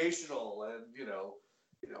recreational and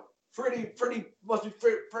must be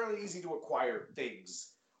fairly easy to acquire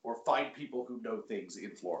things or find people who know things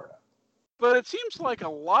in Florida. But it seems like a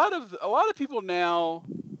lot of people now,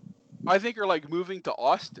 I think, are like moving to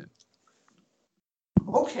Austin.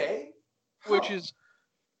 Okay. Which is,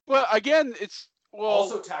 well, again, it's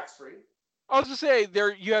also tax free. I was to say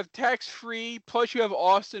there you have tax free, plus you have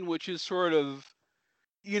Austin, which is sort of,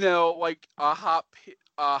 like a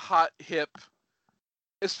hot hip,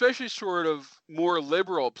 especially sort of more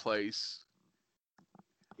liberal place.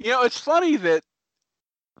 It's funny that,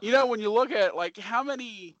 when you look at like how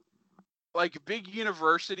many like big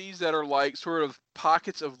universities that are like sort of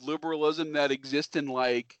pockets of liberalism that exist in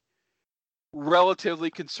like relatively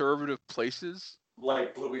conservative places.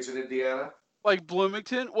 Like Bloomington, Indiana? Like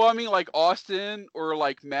Bloomington? Well, I mean like Austin or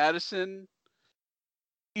like Madison.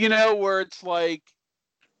 Where it's like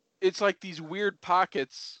these weird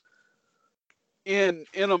pockets in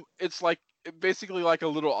them. It's like basically like a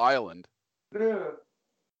little island. Yeah.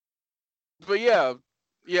 But yeah,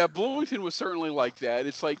 Bloomington was certainly like that.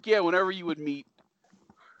 It's like, whenever you would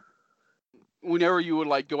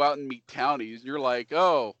like go out and meet townies, you're like,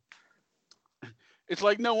 oh, it's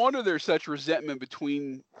like no wonder there's such resentment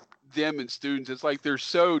between them and students. It's like they're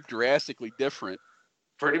so drastically different.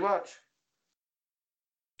 Pretty much.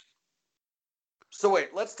 So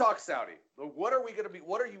wait, let's talk Saudi. What are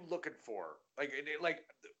you looking for? Like,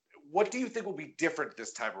 what do you think will be different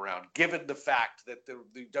this time around, given the fact that the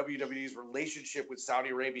WWE's relationship with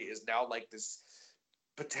Saudi Arabia is now like this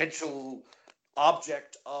potential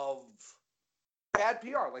object of bad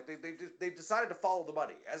PR? Like they've decided to follow the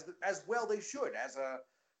money as well they should as a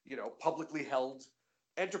publicly held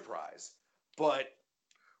enterprise. But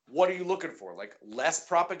what are you looking for? Like less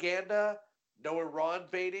propaganda, no Iran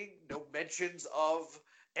baiting, no mentions of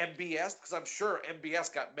MBS, because I'm sure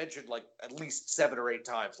MBS got mentioned like at least 7 or 8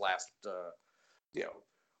 times last.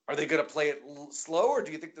 Are they going to play it slow, or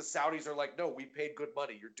do you think the Saudis are like, no, we paid good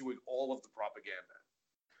money. You're doing all of the propaganda?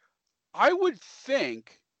 I would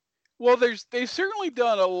think, well, they've certainly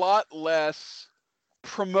done a lot less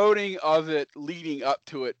promoting of it leading up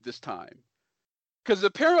to it this time. Because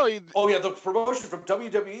apparently... Oh, yeah, the promotion from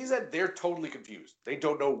WWE's end, they're totally confused. They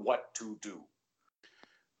don't know what to do.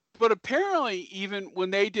 But apparently, even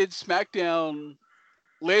when they did SmackDown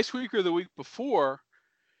last week or the week before,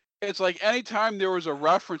 it's like anytime there was a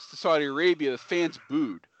reference to Saudi Arabia, the fans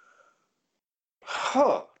booed.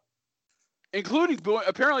 Huh. Including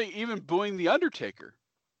apparently even booing The Undertaker.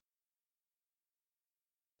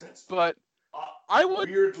 But I would...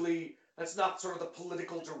 Weirdly, that's not sort of the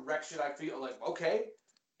political direction I feel like. Okay,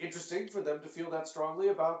 interesting for them to feel that strongly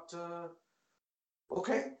about...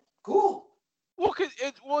 okay, cool. Well,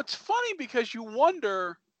 it's funny because you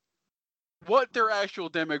wonder what their actual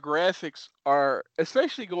demographics are,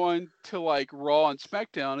 especially going to like Raw and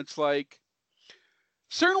SmackDown. It's like,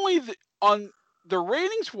 certainly on the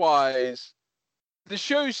ratings wise, the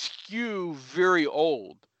shows skew very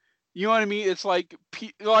old. You know what I mean? It's like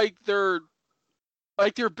their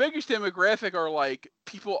biggest demographic are like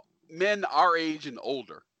people, men our age and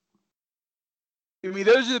older. I mean,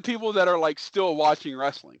 those are the people that are like still watching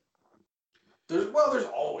wrestling. There's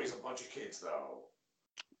always a bunch of kids though.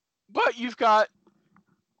 But you've got,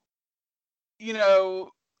 you know,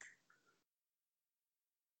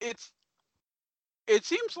 it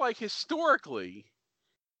seems like historically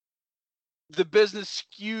the business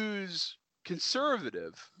skews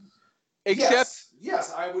conservative. Except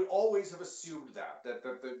yes, I would always have assumed that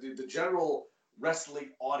the general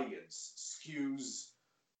wrestling audience skews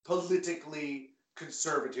politically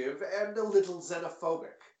conservative and a little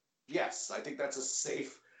xenophobic. Yes, I think that's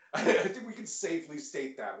I think we can safely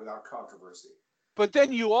state that without controversy. But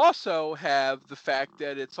then you also have the fact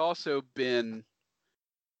that it's always been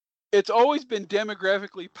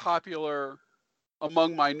demographically popular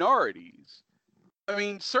among minorities. I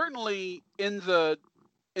mean, certainly in the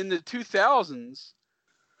 2000s,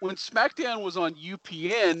 when SmackDown was on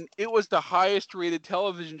UPN, it was the highest rated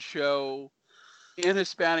television show in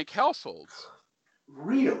Hispanic households.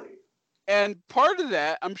 Really? And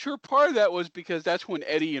I'm sure part of that was because that's when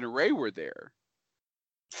Eddie and Ray were there.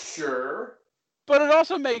 Sure. But it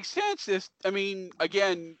also makes sense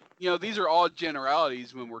again, these are all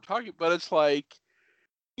generalities when we're talking, but it's like,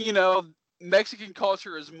 Mexican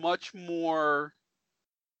culture is much more,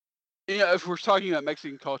 if we're talking about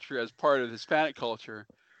Mexican culture as part of Hispanic culture,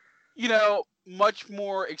 much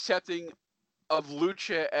more accepting of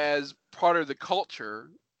lucha as part of the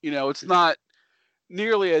culture. It's not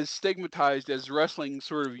nearly as stigmatized as wrestling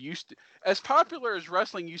sort of used to. As popular as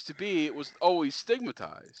wrestling used to be, it was always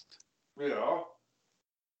stigmatized. Yeah.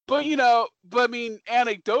 But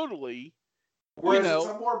anecdotally, whereas it's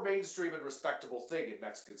a more mainstream and respectable thing in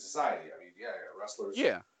Mexican society. I mean, wrestlers.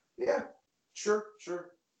 Yeah, sure.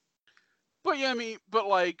 But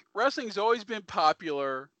wrestling's always been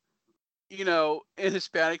popular, in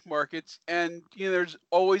Hispanic markets, and there's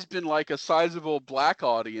always been like a sizable black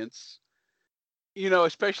audience,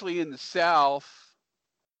 especially in the South,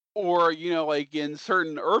 or like in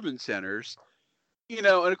certain urban centers, and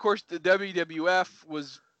of course the WWF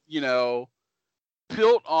was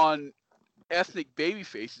built on ethnic baby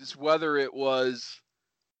faces, whether it was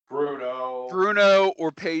Bruno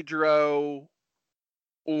or Pedro,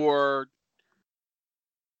 or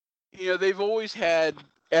they've always had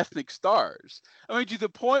ethnic stars. I mean, to the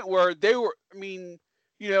point where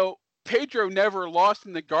Pedro never lost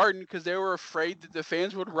in the Garden because they were afraid that the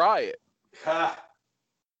fans would riot.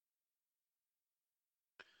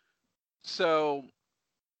 So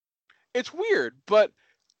it's weird, but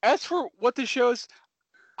as for what the show is,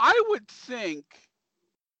 I would think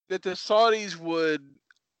that the Saudis would,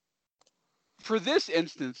 for this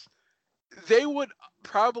instance, they would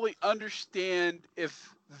probably understand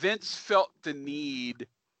if Vince felt the need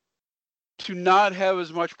to not have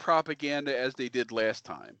as much propaganda as they did last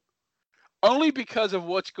time. Only because of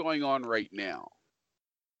what's going on right now.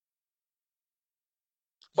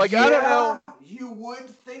 I don't know. You would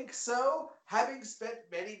think so. Having spent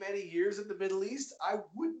many, many years in the Middle East, I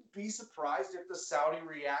wouldn't be surprised if the Saudi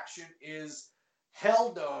reaction is,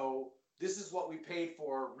 hell no, this is what we paid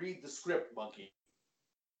for, read the script, monkey.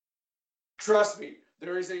 Trust me,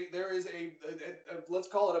 there is a let's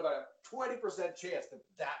call it about a 20% chance that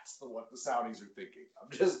that's what the Saudis are thinking.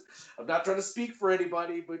 I'm not trying to speak for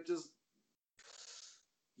anybody, but just,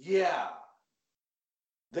 yeah,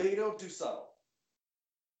 they don't do subtle.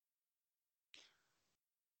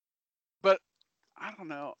 But I don't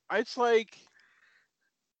know. It's like,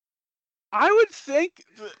 I would think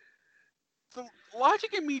the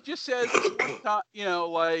logic in me just says it's one time,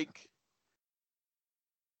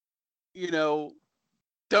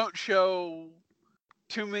 don't show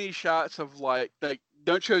too many shots of like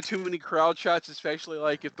don't show too many crowd shots, especially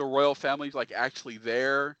like if the royal family's like actually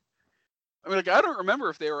there. I mean, like I don't remember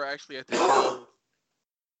if they were actually at the show,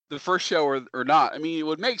 the first show or not. I mean, it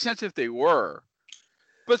would make sense if they were,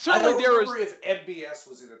 but certainly I don't remember if MBS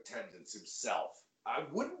was in attendance himself. I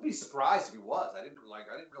wouldn't be surprised if he was. I didn't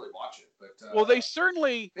really watch it, but well, they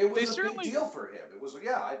certainly big deal for him. It was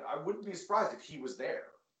I wouldn't be surprised if he was there.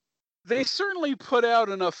 They certainly put out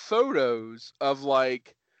enough photos of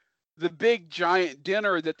like the big giant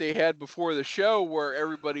dinner that they had before the show where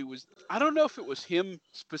everybody was, I don't know if it was him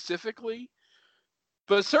specifically,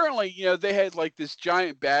 but certainly, they had like this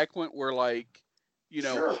giant banquet where like,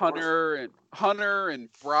 Sure, Hunter and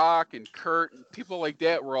Brock and Kurt and people like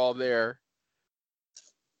that were all there.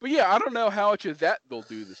 But yeah, I don't know how much of that they'll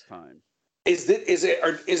do this time. Is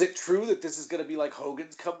it true that this is going to be like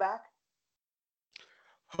Hogan's comeback?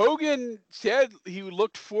 Hogan said he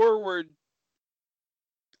looked forward.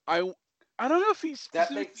 I don't know if he's...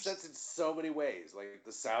 That makes sense in so many ways. Like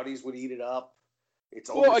the Saudis would eat it up. It's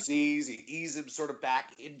overseas. You ease him sort of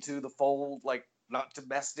back into the fold, like not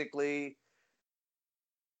domestically.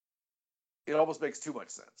 It almost makes too much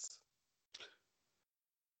sense.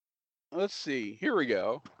 Let's see. Here we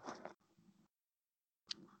go.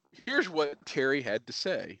 Here's what Terry had to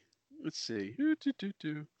say. Let's see.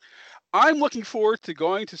 I'm looking forward to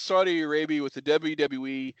going to Saudi Arabia with the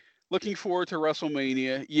WWE. Looking forward to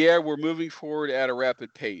WrestleMania. Yeah, we're moving forward at a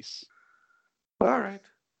rapid pace. All right.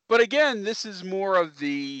 But again, this is more of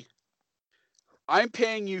the, I'm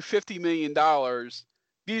paying you $50 million.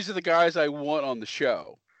 These are the guys I want on the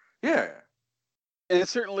show. Yeah. And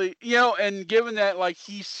certainly, and given that like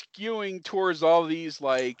he's skewing towards all these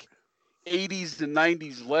like 80s and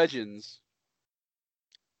 90s legends.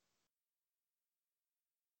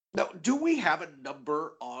 Now, do we have a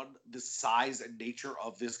number on the size and nature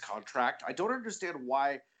of this contract? I don't understand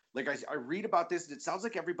why. Like, I read about this, and it sounds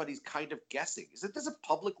like everybody's kind of guessing. Isn't this a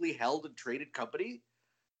publicly held and traded company?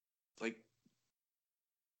 Like,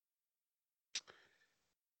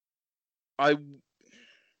 I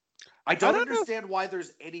don't understand why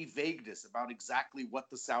there's any vagueness about exactly what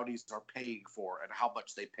the Saudis are paying for and how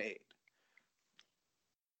much they paid.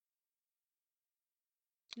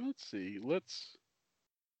 Let's see.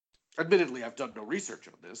 Admittedly, I've done no research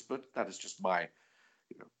on this, but that is just my,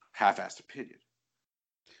 half-assed opinion.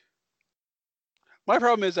 My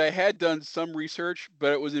problem is I had done some research,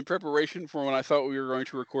 but it was in preparation for when I thought we were going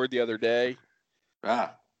to record the other day.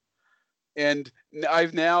 Ah. And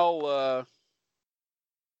I've now,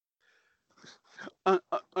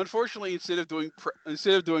 unfortunately, instead of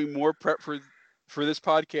doing more prep for this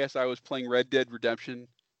podcast, I was playing Red Dead Redemption.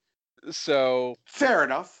 So fair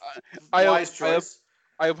enough. Wise choice.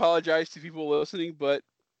 I apologize to people listening, but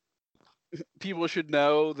people should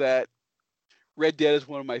know that Red Dead is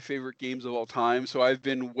one of my favorite games of all time. So I've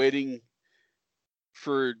been waiting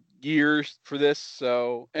for years for this.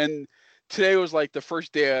 So, and today was like the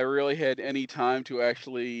first day I really had any time to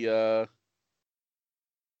actually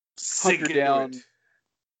hunker down.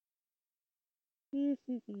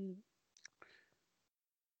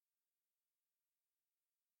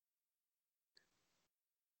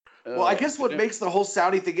 Well, I guess what makes the whole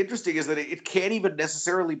Saudi thing interesting is that it can't even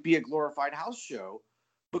necessarily be a glorified house show,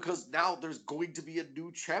 because now there's going to be a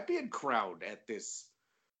new champion crowned at this,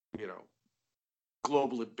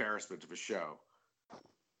 global embarrassment of a show.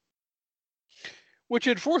 Which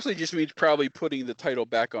unfortunately just means probably putting the title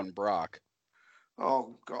back on Brock.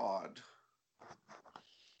 Oh, God.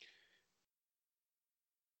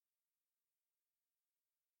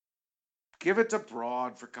 Give it to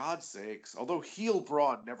Braun, for God's sakes. Although heel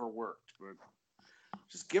Braun never worked, but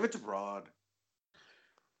just give it to Braun.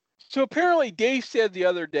 So apparently Dave said the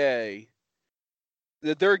other day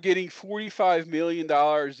that they're getting $45 million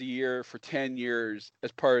a year for 10 years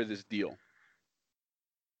as part of this deal.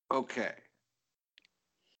 Okay.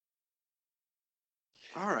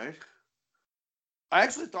 All right. I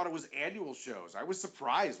actually thought it was annual shows. I was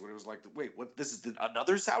surprised when it was like, wait, what? This is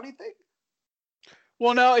another Saudi thing?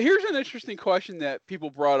 Well, now here's an interesting question that people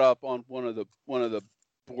brought up on one of the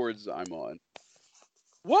boards I'm on.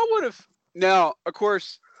 What would have now? Of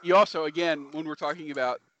course, you also, again, when we're talking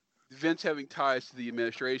about Vince having ties to the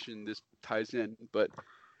administration, this ties in. But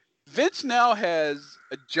Vince now has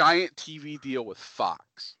a giant TV deal with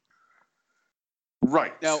Fox.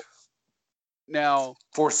 Right. Now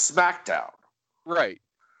for SmackDown. Right.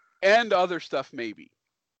 And other stuff maybe.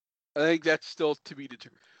 I think that's still to be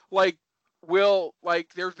determined.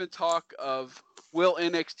 There's been talk of will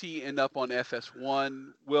NXT end up on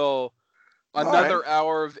FS1? Will another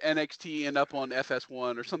hour of NXT end up on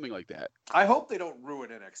FS1 or something like that? I hope they don't ruin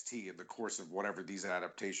NXT in the course of whatever these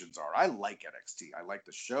adaptations are. I like NXT. I like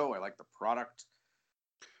the show. I like the product.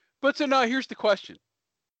 But so now here's the question.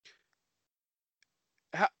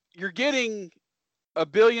 You're getting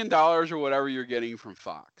 $1 billion or whatever you're getting from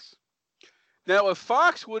Fox. Now, if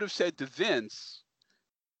Fox would have said to Vince,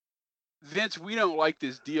 we don't like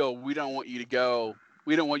this deal. We don't want you to go.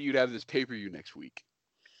 We don't want you to have this pay-per-view next week.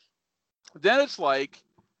 Then it's like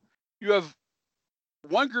you have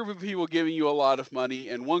one group of people giving you a lot of money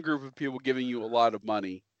and one group of people giving you a lot of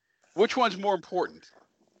money. Which one's more important?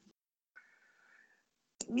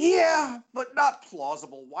 Yeah, but not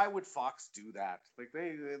plausible. Why would Fox do that? Like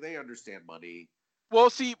they understand money. Well,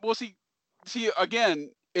 see. Again,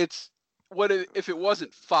 it's what if it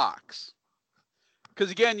wasn't Fox?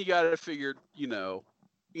 Because again, you got to figure. We know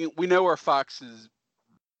where Fox is.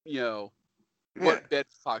 What bed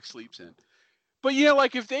Fox sleeps in. But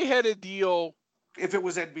like if they had a deal. If it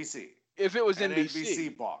was NBC. If it was and NBC.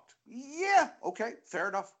 NBC balked. Yeah. Okay. Fair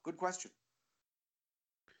enough. Good question.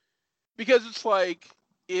 Because it's like.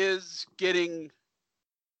 Is getting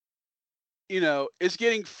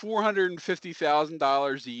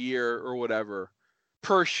 $450,000 a year or whatever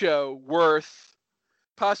per show worth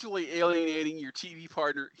possibly alienating your TV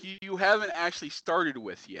partner you haven't actually started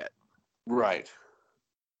with yet. Right.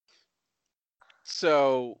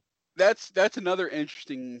 So that's another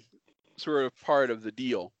interesting sort of part of the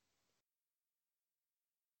deal.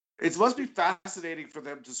 It must be fascinating for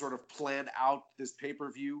them to sort of plan out this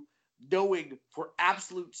pay-per-view knowing for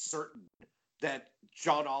absolute certain that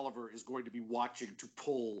John Oliver is going to be watching to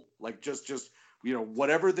pull, like just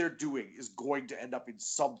whatever they're doing is going to end up in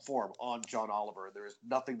some form on John Oliver, and there is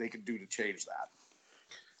nothing they can do to change that.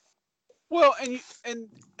 Well, and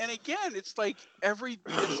again, it's like it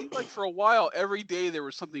seemed like for a while every day there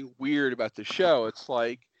was something weird about the show. It's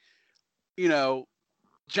like, John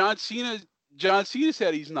Cena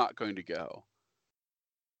said he's not going to go.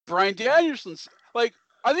 Bryan Danielson's like.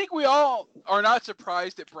 I think we all are not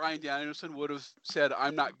surprised that Bryan Danielson would have said,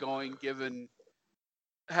 I'm not going, given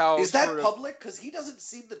how... Is that public? Because he doesn't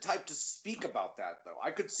seem the type to speak about that, though.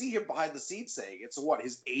 I could see him behind the scenes saying it. So what,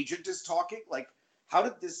 his agent is talking? Like, how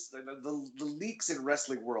did this... The leaks in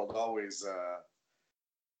wrestling world always... Well,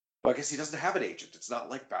 I guess he doesn't have an agent. It's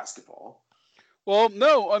not like basketball. Well,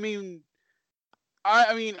 no,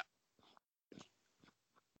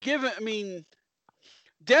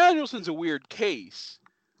 Danielson's a weird case.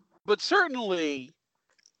 But certainly,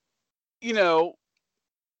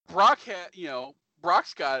 Brock's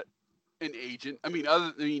got an agent.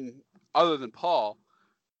 Other than Paul.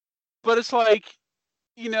 But it's like,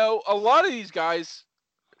 a lot of these guys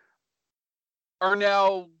are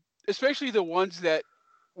now, especially the ones that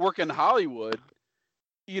work in Hollywood,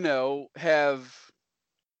 have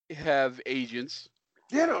agents.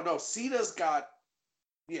 Yeah, no. Cena's got,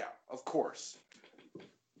 of course.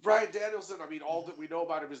 Bryan Danielson, all that we know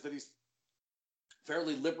about him is that he's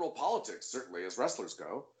fairly liberal politics, certainly, as wrestlers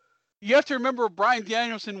go. You have to remember Bryan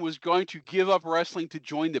Danielson was going to give up wrestling to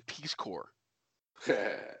join the Peace Corps.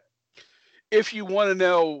 If you want to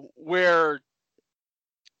know where...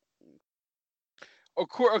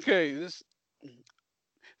 Okay,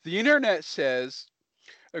 the internet says,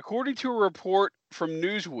 according to a report from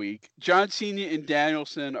Newsweek, John Cena and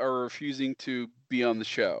Danielson are refusing to be on the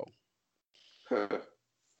show.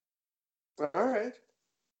 All right.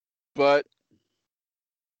 But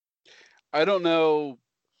I don't know.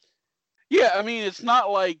 Yeah, it's not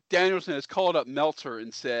like Danielson has called up Meltzer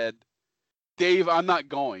and said, Dave, I'm not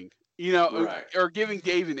going. Right. Or giving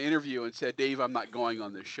Dave an interview and said, Dave, I'm not going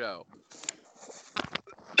on this show.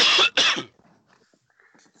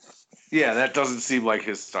 Yeah, that doesn't seem like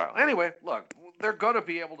his style. Anyway, look, they're going to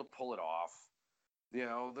be able to pull it off.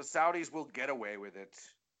 The Saudis will get away with it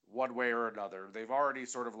one way or another. They've already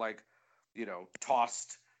sort of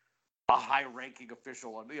tossed a high-ranking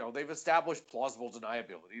official on, they've established plausible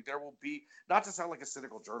deniability. There will be, not to sound like a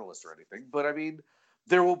cynical journalist or anything, but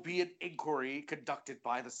there will be an inquiry conducted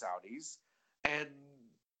by the Saudis, and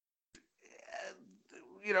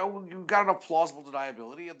you've got enough plausible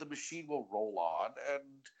deniability, and the machine will roll on, and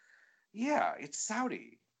yeah, it's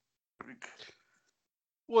Saudi.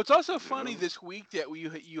 Well, it's also funny this week that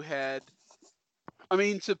you had,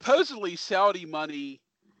 supposedly Saudi money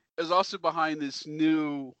is also behind this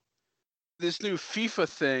new FIFA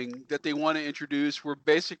thing that they want to introduce. We're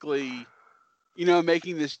basically,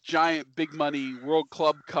 making this giant big money World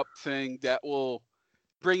Club Cup thing that will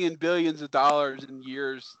bring in billions of dollars in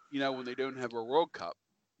years, when they don't have a World Cup.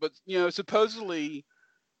 But, supposedly,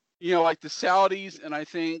 like the Saudis, and I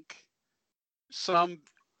think some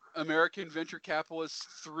American venture capitalists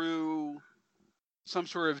through some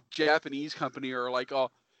sort of Japanese company are like,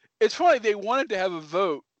 oh, it's funny, they wanted to have a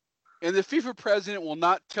vote, and the FIFA president will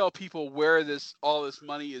not tell people where all this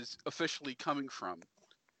money is officially coming from.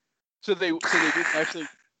 So they didn't actually.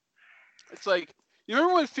 It's like, you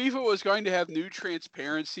remember when FIFA was going to have new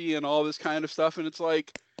transparency and all this kind of stuff, and it's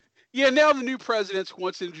like, yeah, now the new president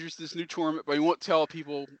wants to introduce this new tournament, but he won't tell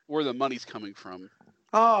people where the money's coming from.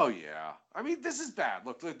 Oh yeah, I mean, this is bad.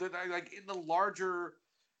 Look, like in the larger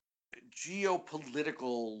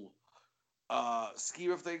geopolitical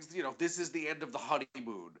scheme of things, this is the end of the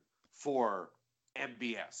honeymoon for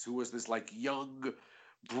MBS, who was this like young,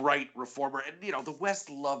 bright reformer, and the West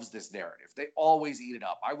loves this narrative. They always eat it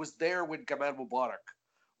up. I was there when Gamal Mubarak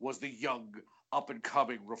was the young, up and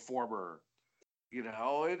coming reformer. There's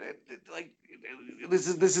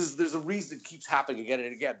a reason it keeps happening again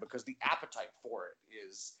and again, because the appetite for it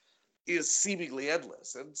is seemingly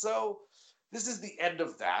endless, and so this is the end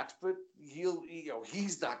of that. But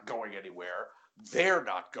he's not going anywhere. They're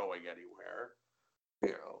not going anywhere.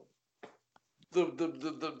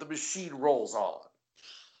 The machine rolls on.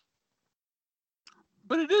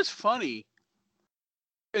 But it is funny,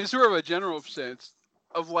 in sort of a general sense,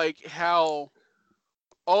 of like how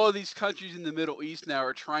all of these countries in the Middle East now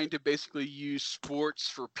are trying to basically use sports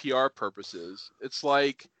for PR purposes. It's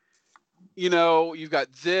like, you've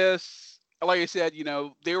got this. Like I said,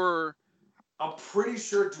 they were. I'm pretty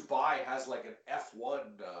sure Dubai has like an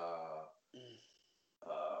F1,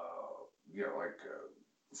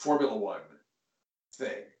 Formula One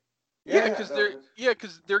thing. Yeah,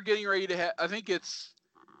 because they're getting ready to have. I think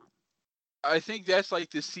that's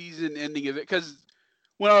like the season ending of it. Because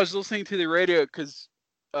when I was listening to the radio, because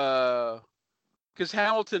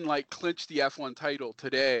Hamilton like clinched the F1 title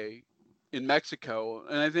today in Mexico,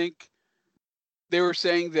 and I think they were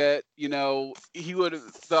saying that Vettel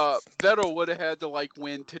would have had to like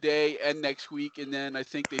win today and next week, and then I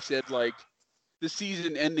think they said like the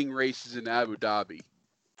season ending race is in Abu Dhabi.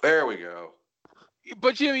 There we go.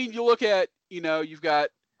 But you look at you've got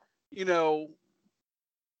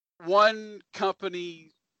one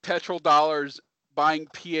company, petrodollars, buying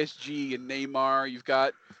PSG and Neymar. You've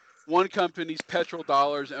got one company's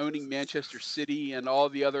petrodollars owning Manchester City and all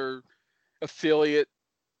the other affiliate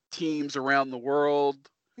teams around the world.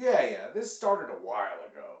 Yeah, this started a while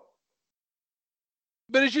ago.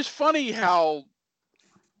 But it's just funny how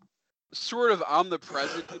sort of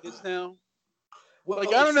omnipresent it is now. Well, like,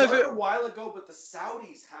 I don't know if it started a while ago, but the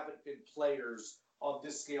Saudis haven't been players on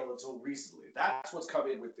this scale until recently. That's what's come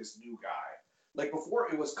in with this new guy. Like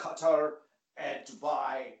before, it was Qatar and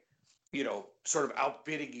Dubai, sort of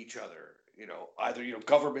outbidding each other. Either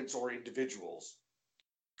governments or individuals.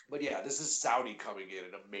 But yeah, this is Saudi coming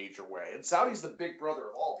in a major way, and Saudi's the big brother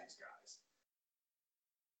of all these guys.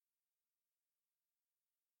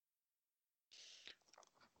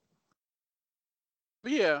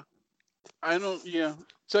 But yeah, I don't. Yeah,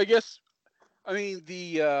 so I guess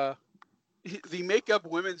the Makeup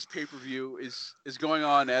Women's pay-per-view is going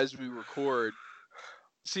on as we record.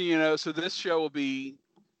 So so this show will be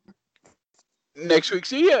next week.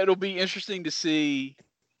 So yeah, it'll be interesting to see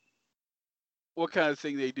what kind of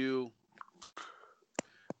thing they do.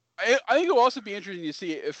 I think it'll also be interesting to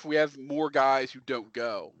see if we have more guys who don't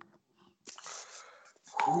go.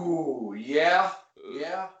 Ooh, yeah.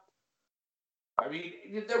 I mean,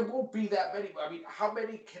 there won't be that many. I mean, how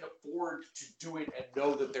many can afford to do it and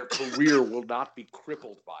know that their career will not be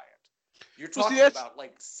crippled by it? You're talking about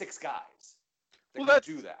like 6 guys that can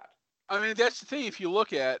do that. I mean, that's the thing. If you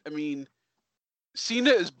look at, Cena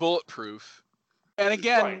is bulletproof. And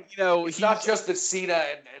again, right. It's not just that Cena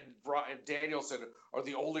and Danielson are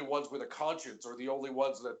the only ones with a conscience or the only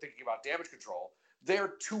ones that are thinking about damage control.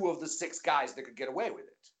 They're 2 of the 6 guys that could get away with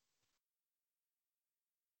it.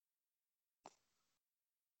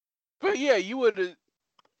 But yeah, you would.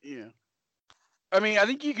 Yeah. I mean, I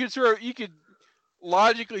think you could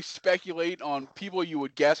logically speculate on people you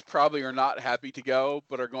would guess probably are not happy to go,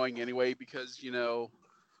 but are going anyway because,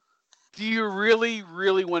 do you really,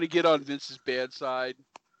 really want to get on Vince's bad side?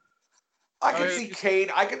 I can see Kane.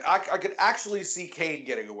 I could actually see Kane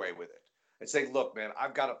getting away with it and saying, "Look, man,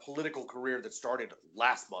 I've got a political career that started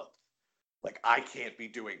last month. Like, I can't be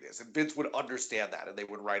doing this." And Vince would understand that, and they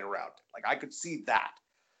would write around it. Like, I could see that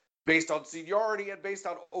based on seniority and based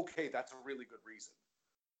on, okay, that's a really good reason.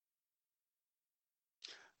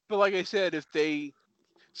 But like I said, if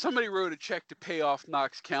somebody wrote a check to pay off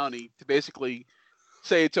Knox County to basically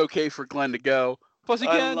say it's okay for Glenn to go. Plus,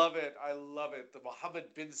 again, I love it. The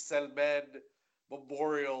Mohammed bin Salman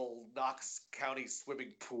Memorial Knox County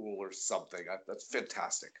swimming pool or something. That's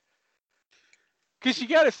fantastic. Because you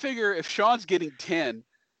got to figure if Shawn's getting 10,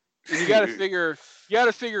 and you got to figure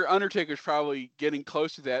Undertaker's probably getting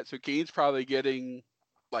close to that, so Kane's probably getting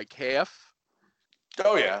like half.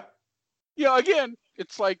 Oh yeah. Yeah, again,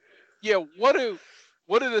 it's like, yeah, what do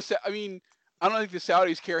the, I mean, I don't think the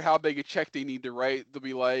Saudis care how big a check they need to write. They'll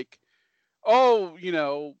be like, oh,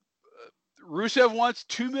 Rusev wants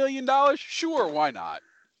 $2 million? Sure, why not?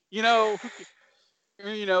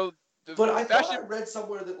 But I thought I read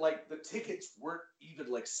somewhere that like the tickets weren't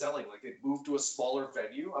even like selling, like they moved to a smaller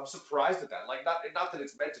venue. I'm surprised at that. Like not that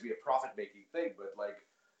it's meant to be a profit making thing, but like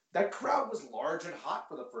that crowd was large and hot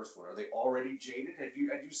for the first one. Are they already jaded? Have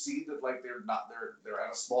you seen that like they're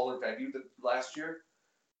at a smaller venue than last year?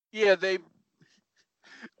 Yeah,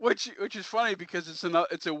 which is funny because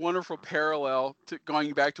it's a wonderful parallel to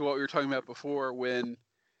going back to what we were talking about before when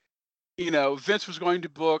Vince was going to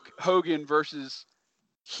book Hogan versus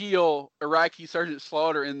heel Iraqi Sergeant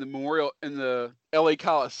Slaughter in the LA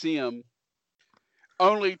Coliseum,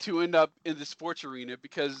 only to end up in the sports arena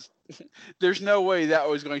because there's no way that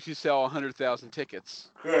was going to sell 100,000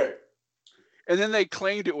 tickets. Right. And then they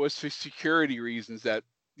claimed it was for security reasons that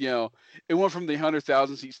it went from the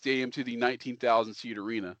 100,000 seat stadium to the 19,000 seat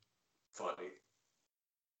arena. Funny.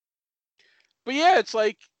 But yeah, it's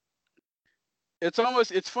like it's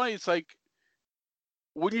funny. It's like,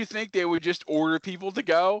 wouldn't you think they would just order people to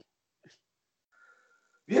go?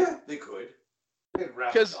 Yeah, they could. They'd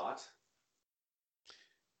rather not.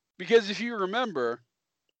 Because if you remember,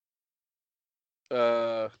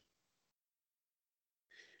 do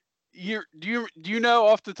you know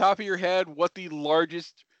off the top of your head what the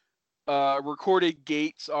largest recorded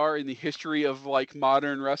gates are in the history of like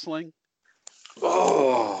modern wrestling?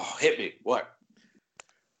 Oh, hit me. What?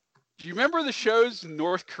 Do you remember the shows in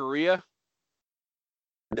North Korea?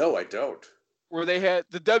 No, I don't. Where they had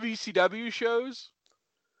the WCW shows?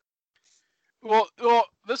 Well,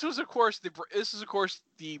 this is of course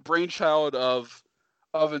the brainchild of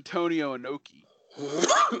Antonio Inoki.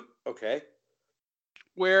 Okay.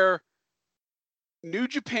 Where New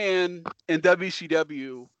Japan and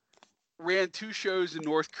WCW ran two shows in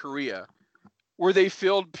North Korea where they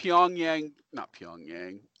filled not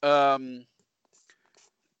Pyongyang.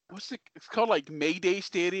 It's called like Mayday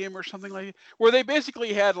Stadium or something like that, where they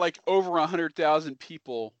basically had like over 100,000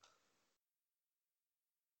 people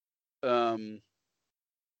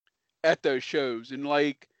at those shows. And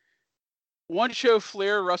like one show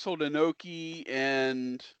Flair wrestled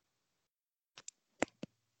Inoki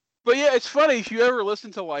but yeah, it's funny if you ever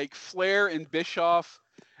listen to like Flair and Bischoff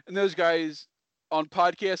and those guys on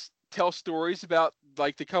podcasts tell stories about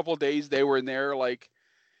like the couple of days they were in there, like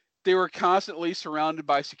they were constantly surrounded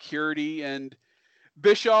by security, and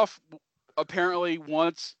Bischoff apparently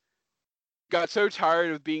once got so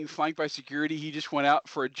tired of being flanked by security, he just went out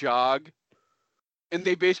for a jog, and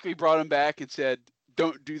they basically brought him back and said,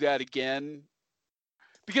 "Don't do that again,"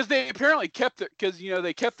 because they apparently kept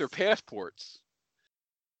they kept their passports.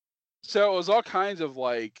 So it was all kinds of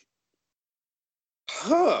like,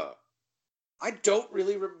 I don't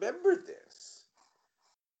really remember this.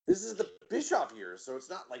 This is the Bischoff years, so it's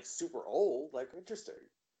not like super old. Like, interesting.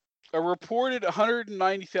 A reported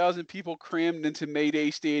 190,000 people crammed into Mayday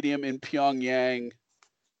Stadium in Pyongyang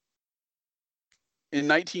in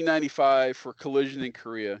 1995 for Collision in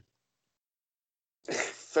Korea.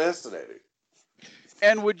 Fascinating.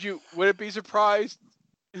 And would it be surprised?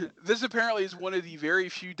 This apparently is one of the very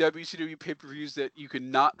few WCW pay-per-views that you can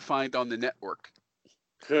not find on the network.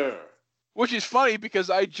 Sure. Which is funny because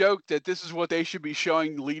I joked that this is what they should be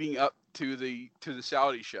showing leading up to the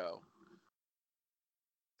Saudi show.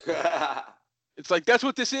 It's like, that's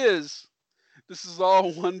what this is. This is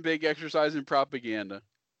all one big exercise in propaganda.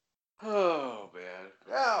 Oh man.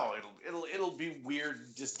 Oh, it'll be weird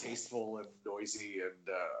and distasteful and noisy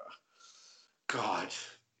and God.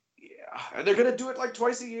 Yeah. And they're gonna do it like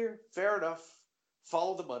twice a year. Fair enough.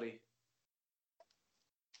 Follow the money.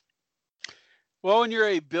 Well, when you're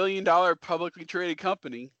a $1 billion publicly traded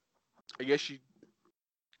company, I guess you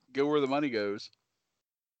go where the money goes.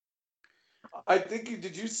 I think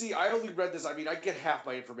did you see? I only read this. I mean, I get half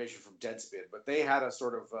my information from Deadspin, but they had a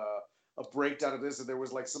sort of a breakdown of this, and there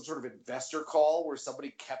was like some sort of investor call where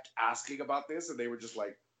somebody kept asking about this, and they were just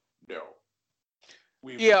like, "No."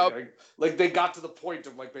 Like they got to the point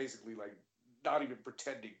of like basically like not even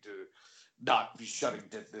pretending to not be shutting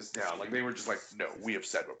this down. Like they were just like, "No, we have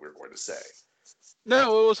said what we're going to say."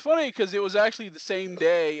 No, it was funny because it was actually the same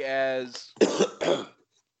day as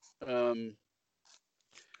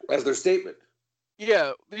as their statement.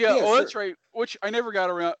 Yeah. Yeah, Oh, sure. that's right. Which I never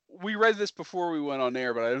got around. We read this before we went on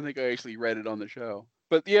air, but I don't think I actually read it on the show.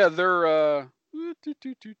 But yeah, they're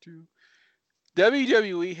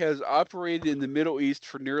WWE has operated in the Middle East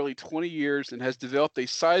for nearly 20 years and has developed a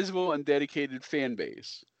sizable and dedicated fan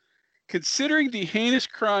base. Considering the heinous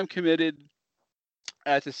crime committed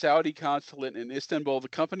at the Saudi consulate in Istanbul, the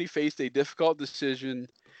company faced a difficult decision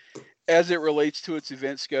as it relates to its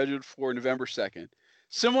event scheduled for November 2nd.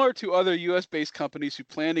 Similar to other U.S.-based companies who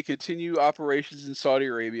plan to continue operations in Saudi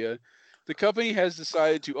Arabia, the company has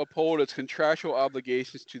decided to uphold its contractual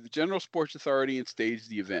obligations to the General Sports Authority and stage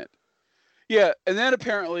the event. Yeah, and then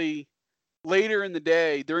apparently later in the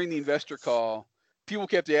day, during the investor call, people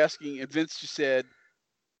kept asking, and Vince just said,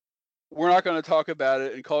 we're not going to talk about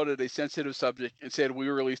it, and called it a sensitive subject and said we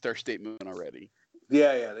released our statement already.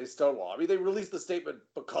 Yeah, they stonewall. I mean, they released the statement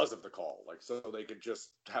because of the call, like so they could just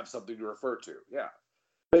have something to refer to. Yeah,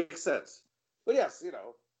 makes sense. But yes,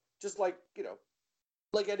 just like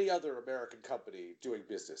like any other American company doing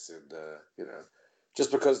business, and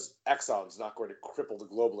just because Exxon's not going to cripple the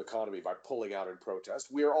global economy by pulling out in protest,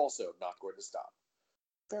 we are also not going to stop.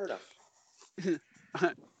 Fair enough.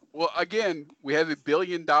 Well, again, we have $1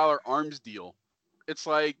 billion arms deal. It's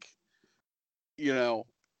like,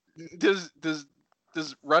 does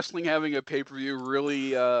wrestling having a pay-per-view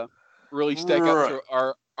really stack up to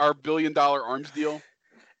our $1 billion arms deal?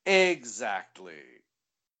 Exactly.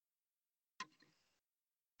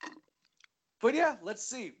 But yeah, let's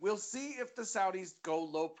see. We'll see if the Saudis go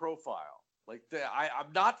low profile. Like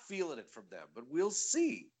I'm not feeling it from them, but we'll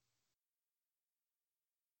see.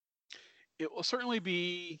 It will certainly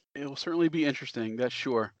be interesting. That's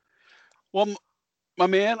sure. Well, my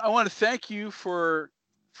man, I want to thank you for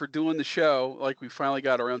doing the show. Like we finally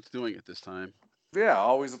got around to doing it this time. Yeah,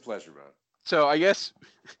 always a pleasure, man. So I guess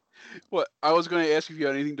what I was going to ask if you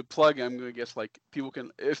had anything to plug. I'm going to guess like people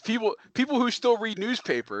who still read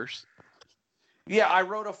newspapers. Yeah, I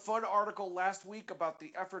wrote a fun article last week about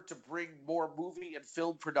the effort to bring more movie and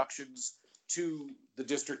film productions to the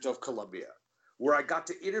District of Columbia, where I got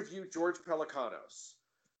to interview George Pelecanos.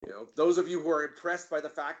 Those of you who are impressed by the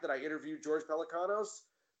fact that I interviewed George Pelecanos,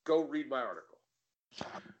 go read my article.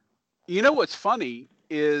 You know what's funny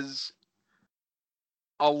is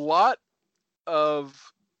a lot of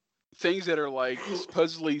things that are like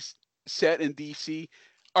supposedly set in DC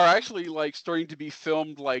are actually like starting to be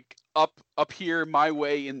filmed like up here my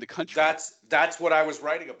way in the country. That's what I was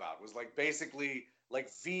writing about. Was like basically like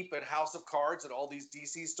Veep and House of Cards and all these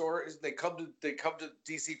DC stores. They come to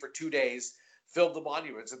DC for 2 days, film the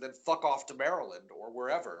monuments, and then fuck off to Maryland or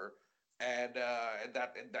wherever. And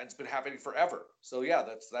that's been happening forever. So yeah,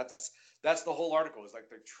 that's the whole article. Is like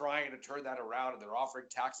they're trying to turn that around, and they're offering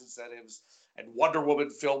tax incentives. And Wonder Woman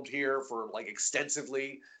filmed here for like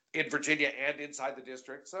extensively in Virginia and inside the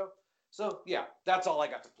district. So yeah, that's all I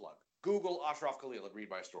got to plug. Google Ashraf Khalil and read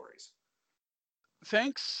my stories.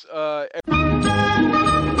 Thanks.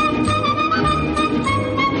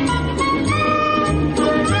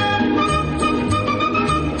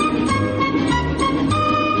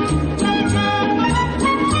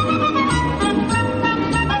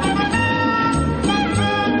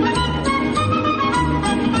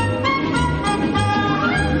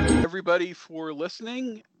 Everybody for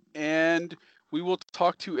listening, and we will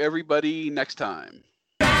talk to everybody next time.